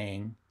John's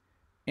saying,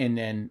 and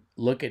then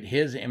look at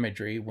his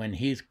imagery when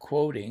he's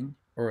quoting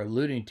or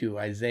alluding to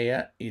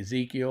Isaiah,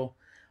 Ezekiel,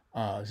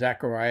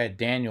 Zechariah,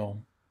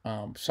 Daniel,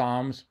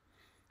 Psalms.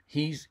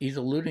 He's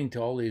alluding to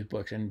all these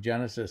books in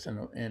Genesis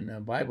and the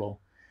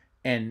Bible,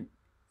 and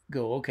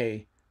go,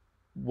 okay,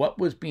 what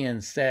was being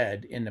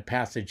said in the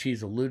passage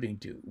he's alluding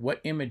to? What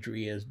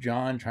imagery is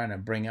John trying to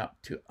bring up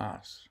to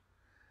us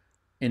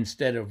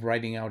instead of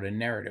writing out a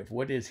narrative?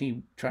 What is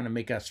he trying to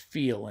make us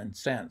feel and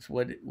sense?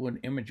 What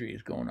imagery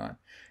is going on?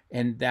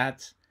 And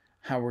that's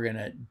how we're going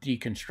to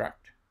deconstruct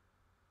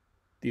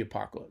the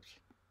apocalypse.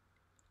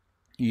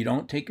 You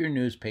don't take your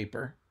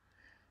newspaper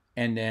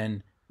and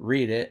then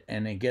read it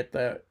and then get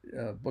the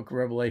book of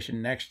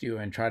Revelation next to you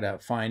and try to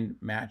find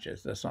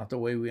matches. That's not the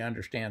way we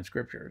understand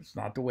scripture. It's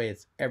not the way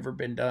it's ever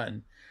been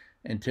done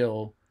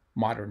until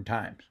modern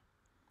times,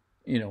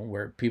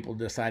 where people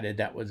decided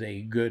that was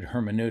a good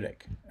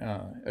hermeneutic,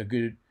 a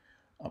good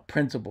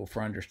principle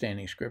for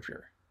understanding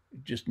scripture.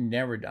 Just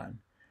never done.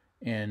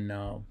 And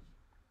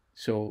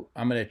so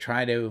I'm going to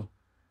try to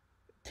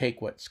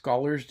take what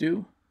scholars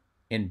do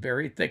in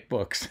very thick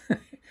books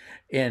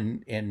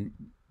and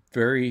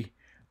very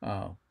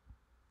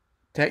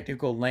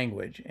technical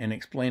language and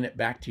explain it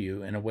back to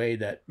you in a way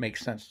that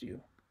makes sense to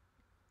you.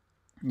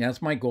 And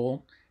that's my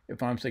goal.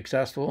 If I'm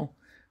successful,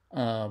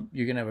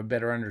 you're going to have a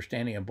better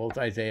understanding of both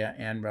Isaiah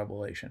and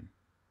Revelation,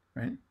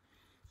 right?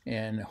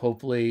 And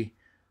hopefully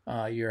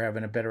you're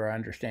having a better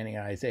understanding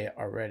of Isaiah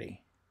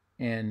already.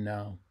 And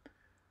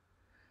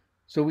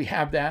so we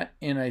have that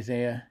in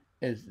Isaiah,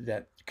 is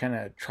that kind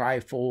of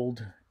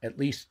trifold, at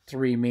least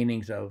three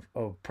meanings of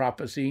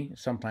prophecy,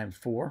 sometimes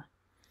four,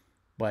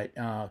 but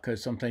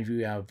because sometimes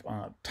you have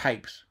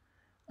types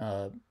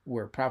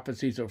where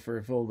prophecies are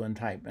fulfilled in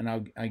type. And I'll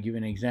give you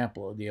an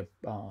example.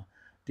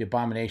 The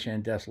abomination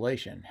and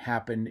desolation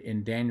happened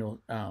in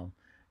Daniel.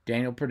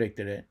 Daniel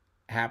predicted it.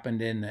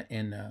 Happened in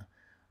the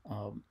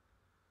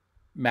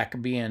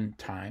Maccabean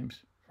times,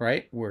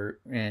 right?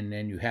 And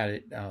then you had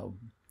it.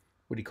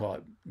 What do you call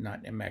it?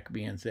 Not in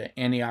Maccabeans. The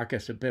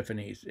Antiochus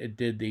Epiphanes. It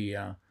did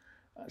the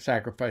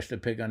sacrifice the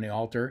pig on the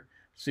altar.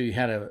 So you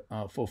had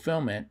a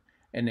fulfillment.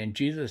 And then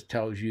Jesus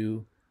tells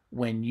you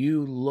when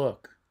you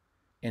look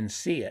and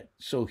see it.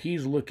 So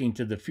he's looking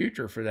to the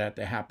future for that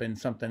to happen,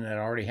 something that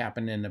already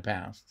happened in the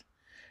past.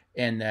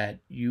 And that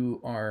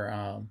you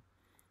are,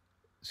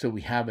 so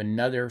we have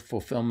another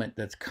fulfillment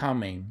that's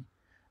coming,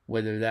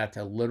 whether that's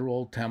a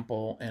literal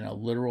temple and a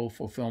literal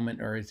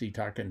fulfillment, or is he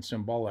talking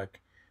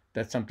symbolic?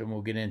 That's something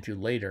we'll get into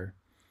later.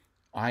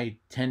 I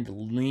tend to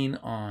lean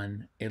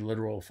on a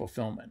literal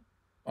fulfillment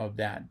of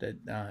that,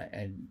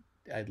 and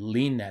I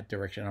lean that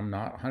direction. I'm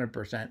not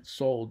 100%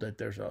 sold that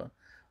there's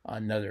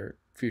another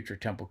future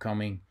temple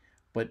coming,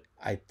 but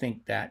I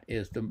think that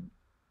is the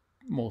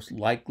most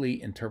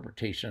likely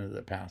interpretation of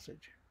the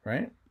passage,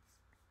 right?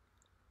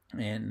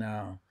 And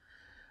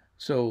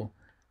so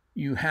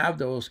you have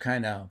those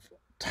kind of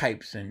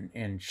types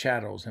and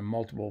shadows and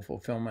multiple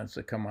fulfillments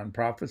that come on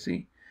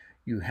prophecy.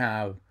 You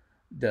have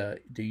the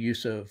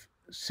use of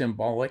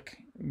symbolic,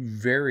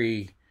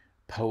 very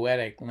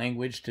poetic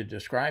language to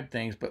describe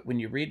things, but when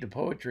you read the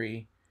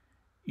poetry,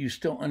 you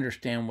still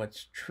understand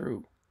what's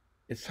true.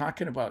 It's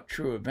talking about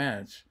true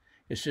events.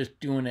 It's just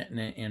doing it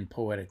in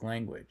poetic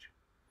language.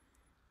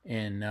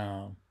 And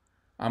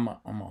I'm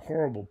a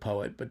horrible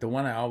poet, but the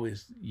one I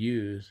always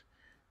use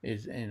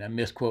is, and I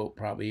misquote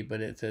probably,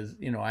 but it says,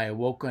 I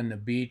awoke on the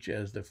beach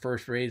as the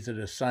first rays of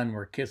the sun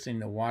were kissing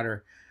the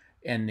water,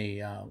 and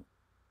the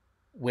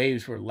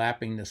waves were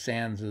lapping the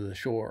sands of the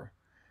shore.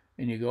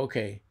 And you go,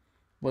 okay,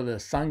 well, the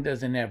sun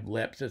doesn't have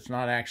lips. It's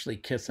not actually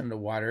kissing the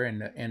water,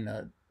 and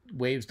the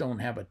waves don't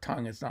have a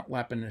tongue. It's not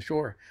lapping the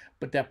shore.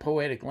 But that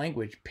poetic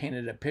language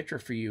painted a picture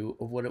for you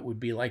of what it would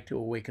be like to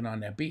awaken on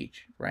that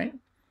beach, right?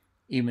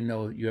 Even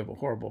though you have a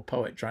horrible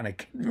poet trying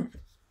to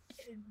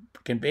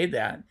convey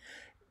that,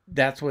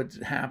 that's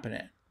what's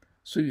happening.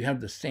 So you have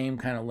the same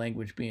kind of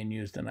language being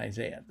used in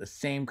Isaiah, the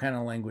same kind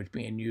of language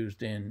being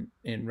used in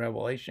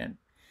Revelation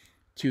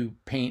to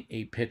paint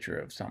a picture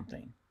of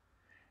something.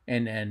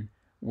 And then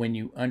when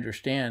you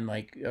understand,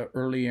 like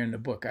earlier in the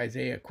book,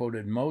 Isaiah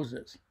quoted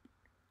Moses,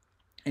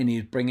 and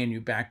he's bringing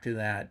you back to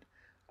that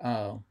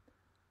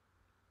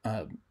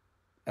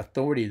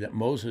authority that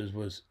Moses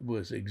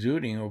was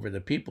exuding over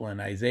the people, and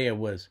Isaiah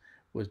was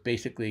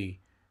basically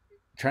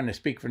trying to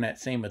speak from that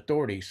same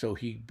authority. So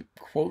he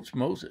quotes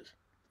Moses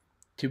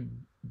to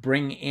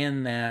bring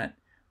in that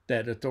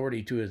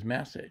authority to his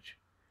message.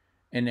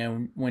 And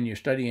then when you're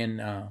studying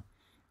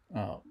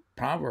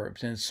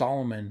Proverbs, and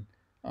Solomon,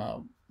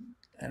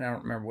 and I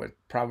don't remember what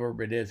proverb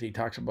it is, he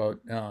talks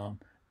about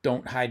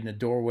don't hide in the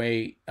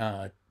doorway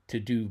to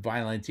do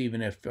violence,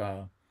 even if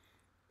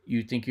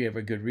you think you have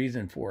a good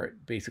reason for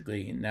it,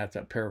 basically. And that's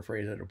a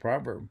paraphrase of the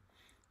proverb.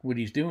 What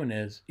he's doing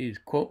is he's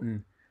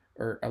quoting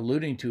or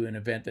alluding to an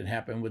event that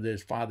happened with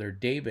his father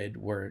David,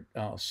 where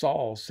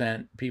Saul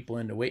sent people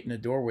in to wait in the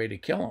doorway to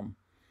kill him.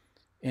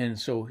 And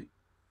so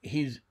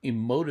he's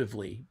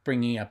emotively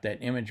bringing up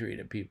that imagery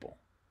to people.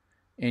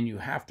 And you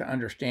have to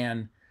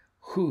understand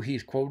who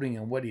he's quoting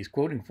and what he's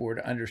quoting for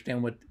to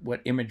understand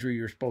what imagery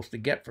you're supposed to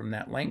get from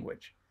that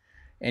language.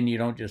 And you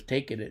don't just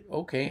take it,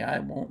 okay, I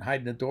won't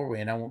hide in the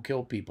doorway and I won't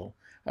kill people.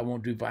 I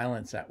won't do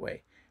violence that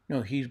way.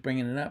 No, he's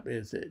bringing it up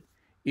is that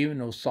even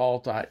though Saul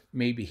thought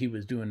maybe he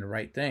was doing the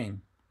right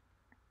thing,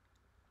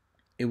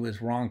 it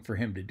was wrong for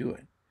him to do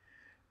it.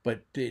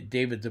 But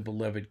David's a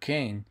beloved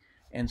king,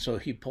 and so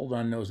he pulled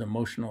on those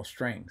emotional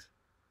strings,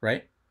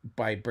 right,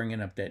 by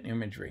bringing up that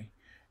imagery.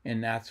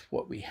 And that's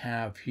what we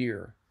have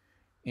here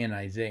in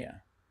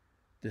Isaiah,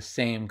 the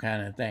same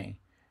kind of thing.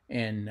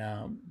 And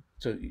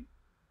so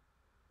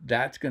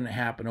that's going to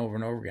happen over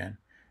and over again.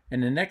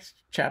 And the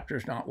next chapter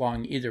is not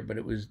long either, but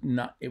it was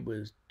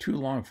too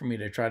long for me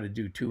to try to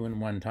do two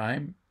in one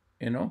time,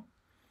 And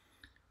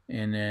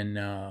then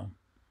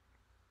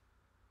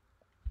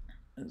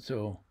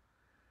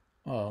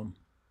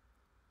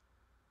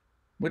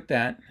with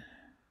that,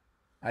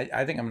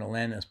 I think I'm going to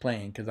land this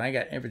plane because I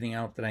got everything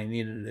out that I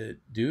needed to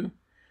do.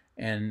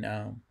 And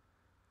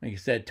like I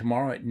said,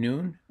 tomorrow at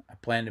noon, I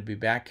plan to be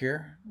back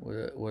here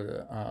with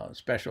a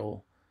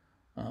special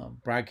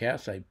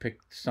broadcast. I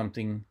picked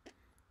something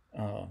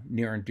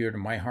near and dear to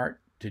my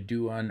heart to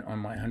do on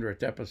my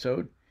 100th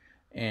episode,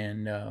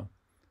 and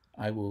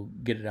I will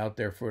get it out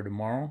there for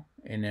tomorrow.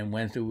 And then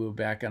Wednesday we'll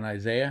be back on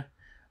Isaiah.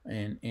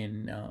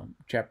 in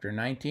chapter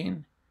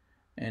 19,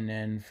 and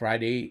then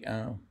Friday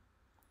I'm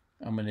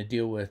going to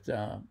deal with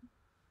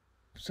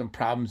some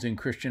problems in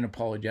Christian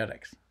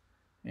apologetics,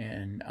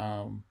 and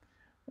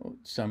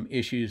some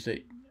issues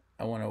that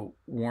I want to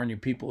warn you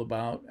people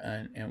about,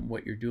 and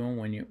what you're doing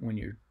when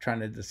you're trying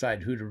to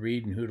decide who to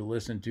read and who to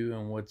listen to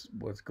and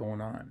what's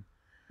going on.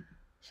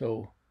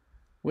 So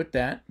with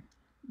that,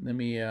 let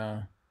me you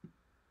know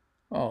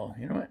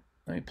what?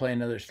 Let me play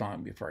another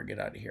song before I get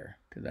out of here,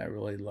 because I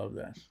really love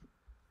this.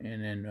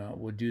 And then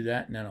we'll do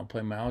that, and then I'll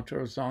play my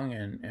outro song,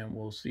 and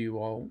we'll see you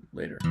all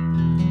later.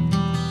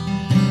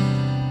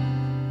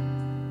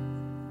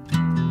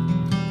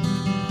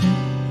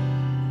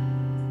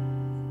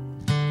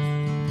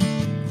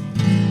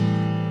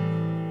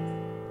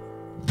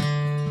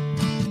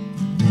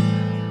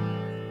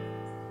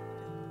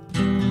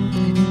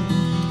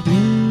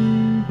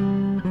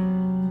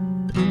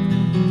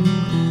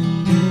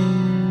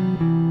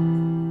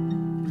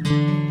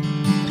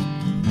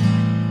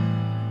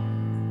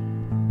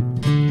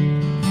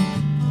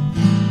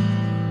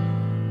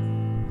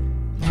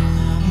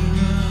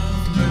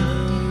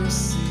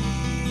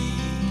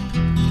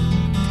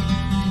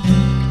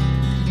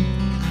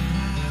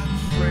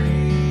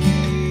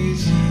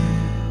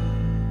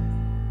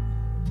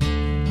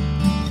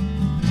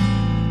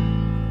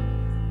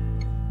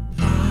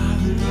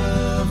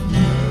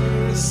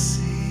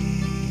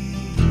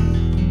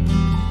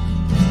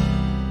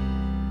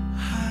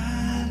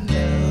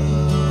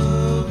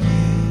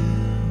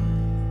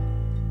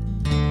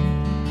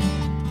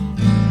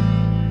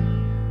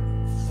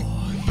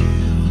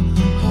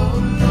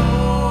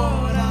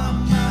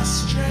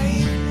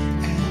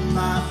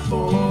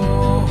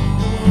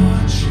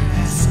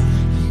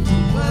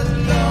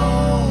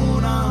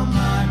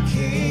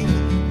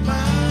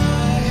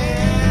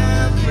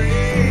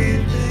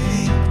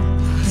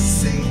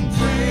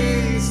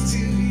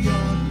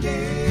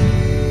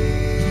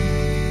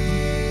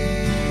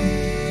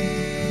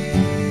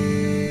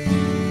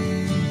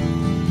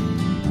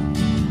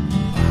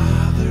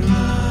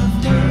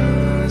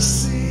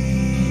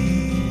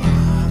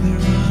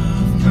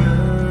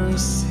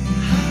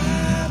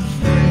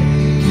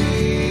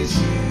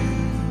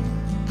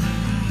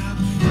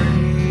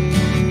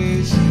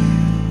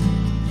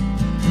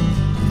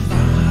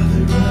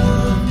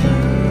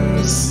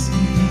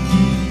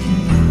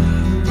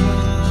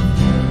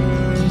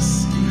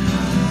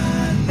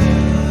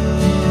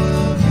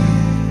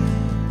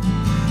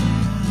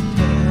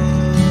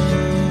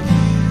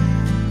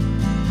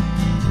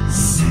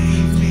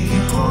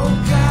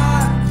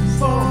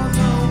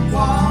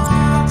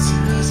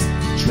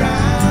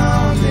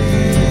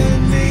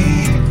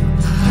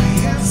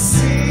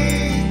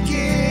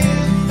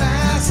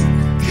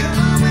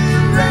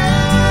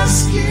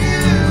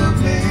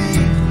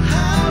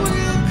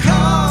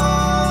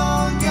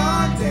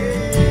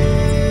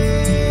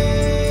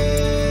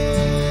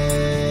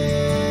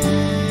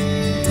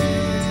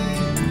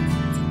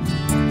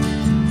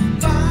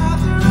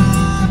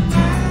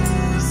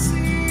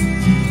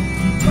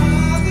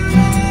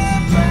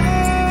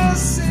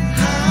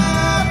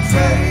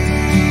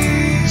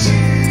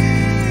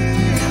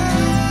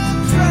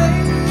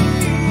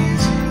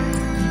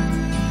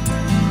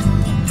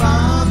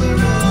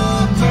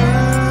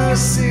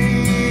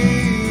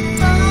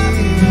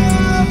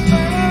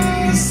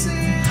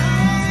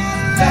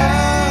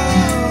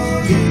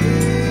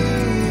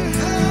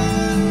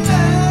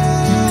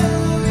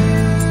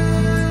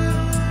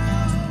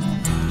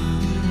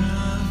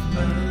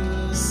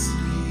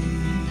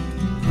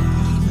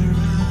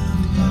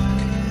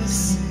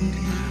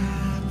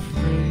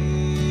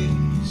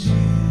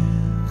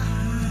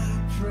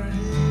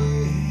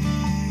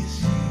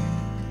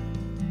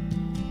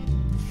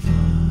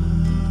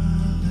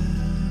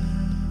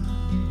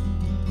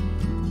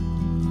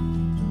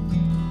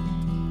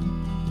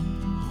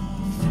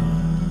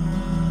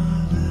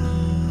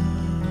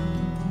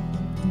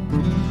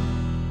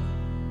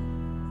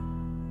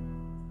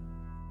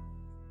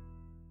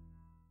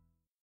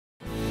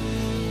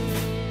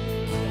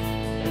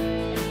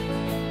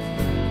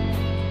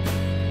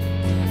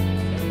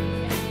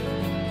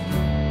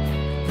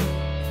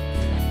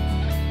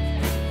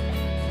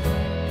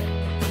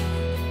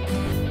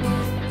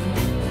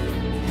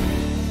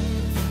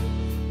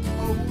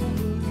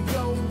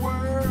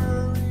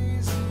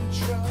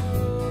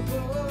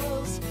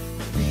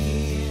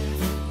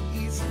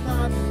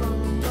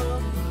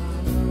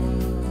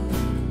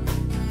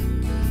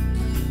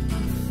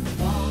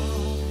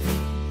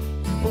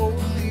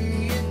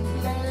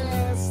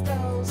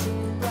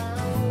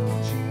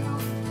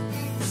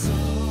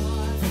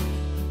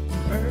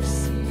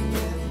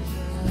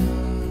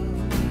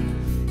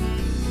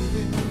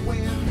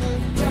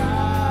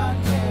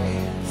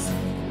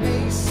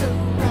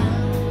 So